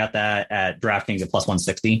night. I got that at DraftKings at plus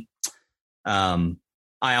 160. I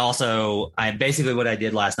basically what I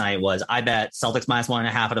did last night was I bet Celtics minus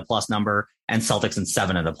 1.5 at a plus number and Celtics and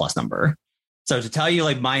 7 at a plus number. So to tell you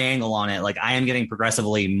like my angle on it, like I am getting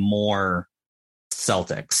progressively more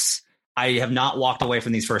Celtics. I have not walked away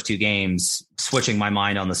from these first 2 games, switching my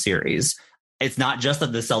mind on the series. It's not just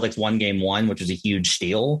that the Celtics won game 1, which is a huge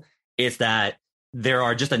steal. It's that there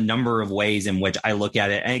are just a number of ways in which I look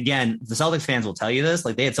at it. And again, the Celtics fans will tell you this,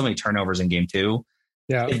 like they had so many turnovers in game 2.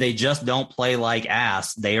 Yeah. If they just don't play like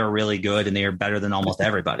ass, they are really good and they are better than almost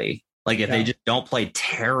everybody. Like if they just don't play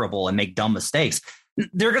terrible and make dumb mistakes,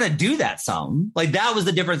 they're going to do that some. Like that was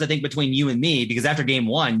the difference, I think, between you and me, because after game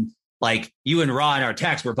 1, like you and Ra in our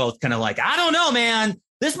text were both kind of like, I don't know, man,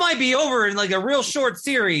 this might be over in like a real short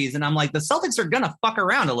series. And I'm like, the Celtics are going to fuck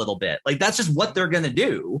around a little bit. Like that's just what they're going to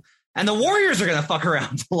do. And the Warriors are going to fuck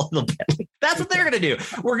around a little bit. Like, that's what they're going to do.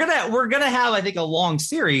 We're going to have, I think, a long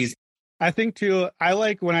series. I think too, I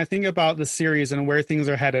like when I think about the series and where things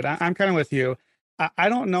are headed, I'm kind of with you. I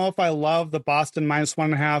don't know if I love the Boston minus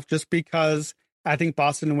 1.5 just because I think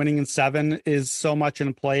Boston winning in 7 is so much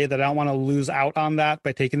in play that I don't want to lose out on that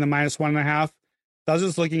by taking the minus 1.5. So I was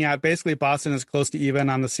just looking at basically Boston is close to even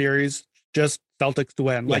on the series, just Celtics to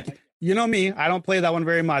win. Yeah. Like, you know me, I don't play that one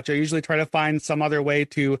very much. I usually try to find some other way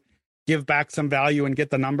to give back some value and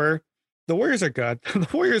get the number. The Warriors are good. The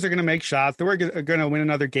Warriors are going to make shots. They're going to win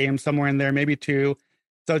another game somewhere in there, maybe 2.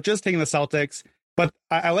 So just taking the Celtics. But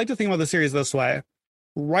I like to think about the series this way.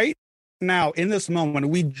 Right now, in this moment,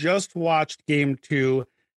 we just watched game 2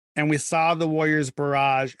 and we saw the Warriors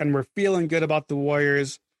barrage and we're feeling good about the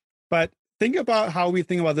Warriors. But think about how we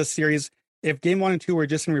think about this series if game 1 and 2 were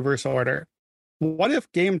just in reverse order. What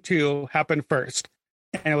if game 2 happened first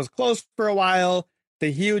and it was close for a while?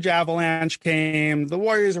 The huge avalanche came. The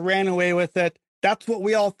Warriors ran away with it. That's what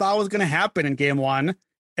we all thought was going to happen in game 1.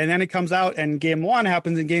 And then it comes out and game 1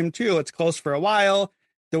 happens in game 2. It's close for a while.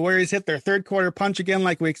 The Warriors hit their third quarter punch again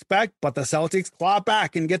like we expect, but the Celtics claw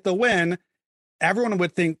back and get the win. Everyone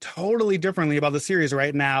would think totally differently about the series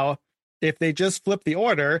right now if they just flip the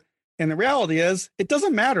order. And the reality is it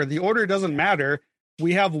doesn't matter. The order doesn't matter.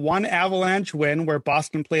 We have one avalanche win where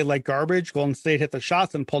Boston played like garbage. Golden State hit the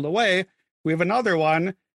shots and pulled away. We have another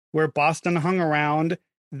one where Boston hung around.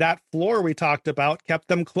 That floor we talked about kept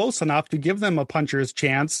them close enough to give them a puncher's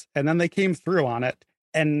chance, and then they came through on it.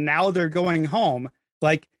 And now they're going home.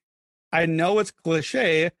 Like, I know it's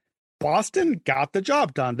cliche, Boston got the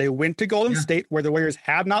job done. They went to Golden State, where the Warriors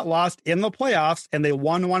had not lost in the playoffs, and they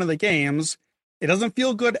won one of the games. It doesn't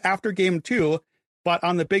feel good after game 2, but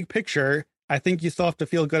on the big picture, I think you still have to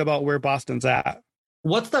feel good about where Boston's at.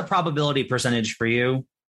 What's the probability percentage for you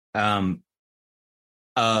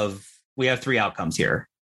of we have 3 outcomes here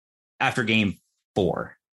after game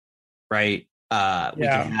 4, right? We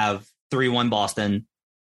can have 3-1 Boston,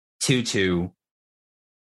 2-2,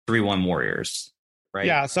 3-1 Warriors, right?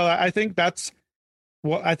 Yeah, so I think that's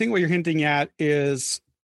what you're hinting at is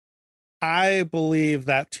I believe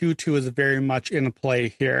that 2-2 is very much in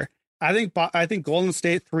play here. I think Golden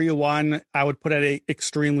State 3-1 I would put at a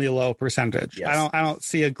extremely low percentage. Yes. I don't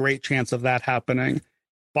see a great chance of that happening.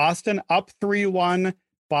 Boston up 3-1,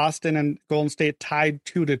 Boston and Golden State tied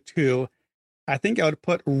 2-2. I think I would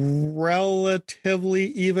put relatively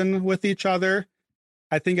even with each other.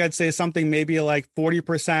 I think I'd say something maybe like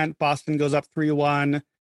 40% Boston goes up 3-1,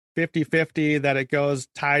 50-50 that it goes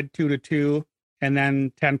tied 2-2, and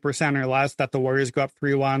then 10% or less that the Warriors go up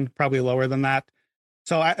 3-1, probably lower than that.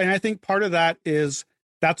 So I think part of that is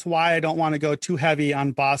that's why I don't want to go too heavy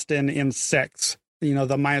on Boston in 6, the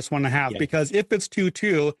 -1.5, because if it's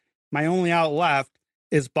 2-2, my only out left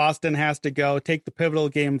is Boston has to go take the pivotal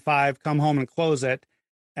game 5, come home and close it.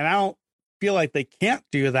 And I don't feel like they can't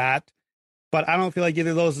do that, but I don't feel like either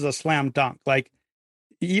of those is a slam dunk. Like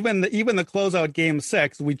even the closeout game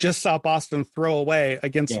 6, we just saw Boston throw away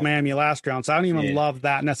against Miami last round. So I don't even love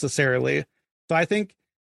that necessarily. So I think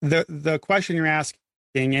the question you're asking,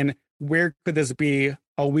 and where could this be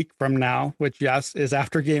a week from now, which is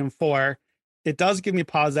after game 4, it does give me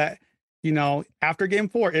pause that, after game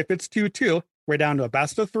 4, if it's 2-2, we're down to a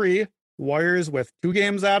best of 3, Warriors with 2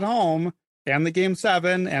 games at home and the game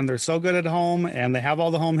 7, and they're so good at home and they have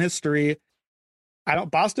all the home history.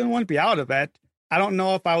 Boston wouldn't be out of it. I don't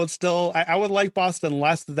know if I would still, I would like Boston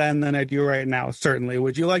less than I do right now. Certainly.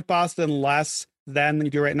 Would you like Boston less than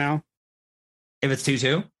you do right now? If it's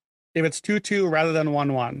 2-2? If it's 2-2 rather than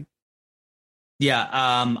 1-1. Yeah,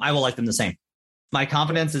 I will like them the same. My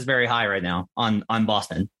confidence is very high right now on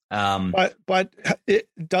Boston. But it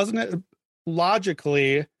doesn't it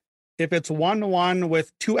logically, if it's 1-1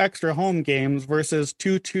 with 2 extra home games versus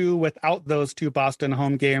 2-2 without those 2 Boston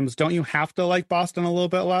home games, don't you have to like Boston a little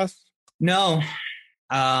bit less? No,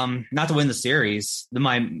 not to win the series.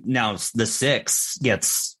 The 6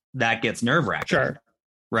 gets nerve wracking. Sure.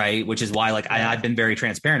 Right. Which is why I've been very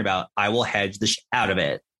transparent about, I will hedge the out of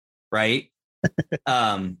it. Right.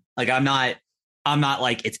 I'm not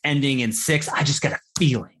like it's ending in 6. I just got a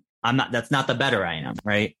feeling that's not the better I am.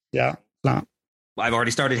 Right. Yeah. Not. I've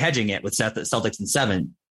already started hedging it with Celtics in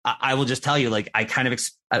 7. I will just tell you, I kind of,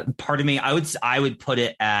 part of me, I would put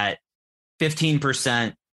it at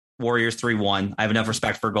 15% Warriors 3-1. I have enough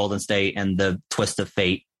respect for Golden State and the twist of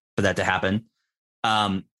fate for that to happen.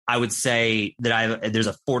 I would say that there's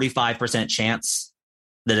a 45% chance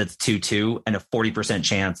that it's 2-2 and a 40%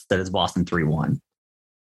 chance that it's Boston 3-1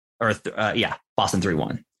 Boston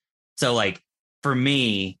 3-1. So for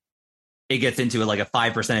me, it gets into a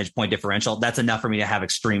 5 percentage point differential. That's enough for me to have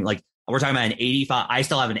extreme, we're talking about an 85. I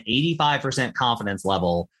still have an 85% confidence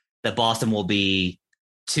level that Boston will be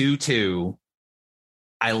 2-2.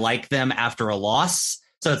 I like them after a loss.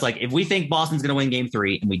 So it's if we think Boston's going to win game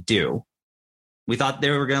 3, and we do, we thought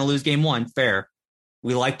they were going to lose game 1. Fair.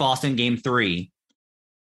 We like Boston game 3.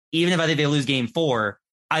 Even if I think they lose game 4,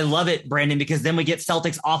 I love it, Brandon, because then we get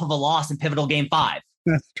Celtics off of a loss in pivotal game 5.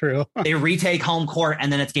 That's true. They retake home court,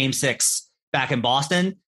 and then it's game 6 back in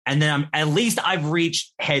Boston. And then at least I've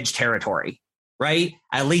reached hedge territory, right?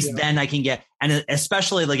 At least then I can get, and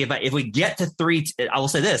especially if we get to 3, I will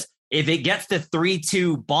say this, if it gets to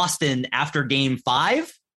 3-2 Boston after game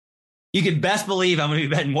 5, you can best believe I'm going to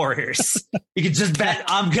be betting Warriors. You can just bet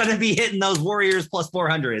I'm going to be hitting those Warriors plus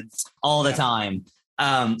 400s all the time.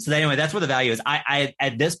 So anyway, that's where the value is. I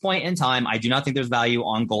at this point in time, I do not think there's value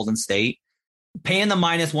on Golden State. Paying the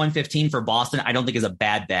 -115 for Boston, I don't think is a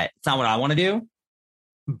bad bet. It's not what I want to do,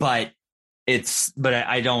 but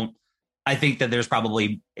I think that there's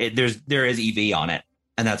probably, there is EV on it,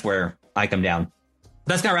 and that's where I come down.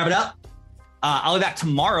 That's going to wrap it up. I'll be back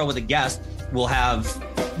tomorrow with a guest. We'll have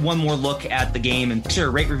one more look at the game, and sure,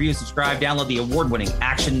 rate, review, subscribe, download the award-winning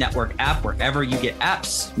Action Network app wherever you get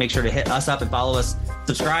apps. Make sure to hit us up and follow us.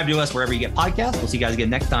 Subscribe to us wherever you get podcasts. We'll see you guys again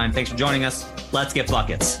next time. Thanks for joining us. Let's get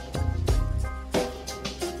buckets.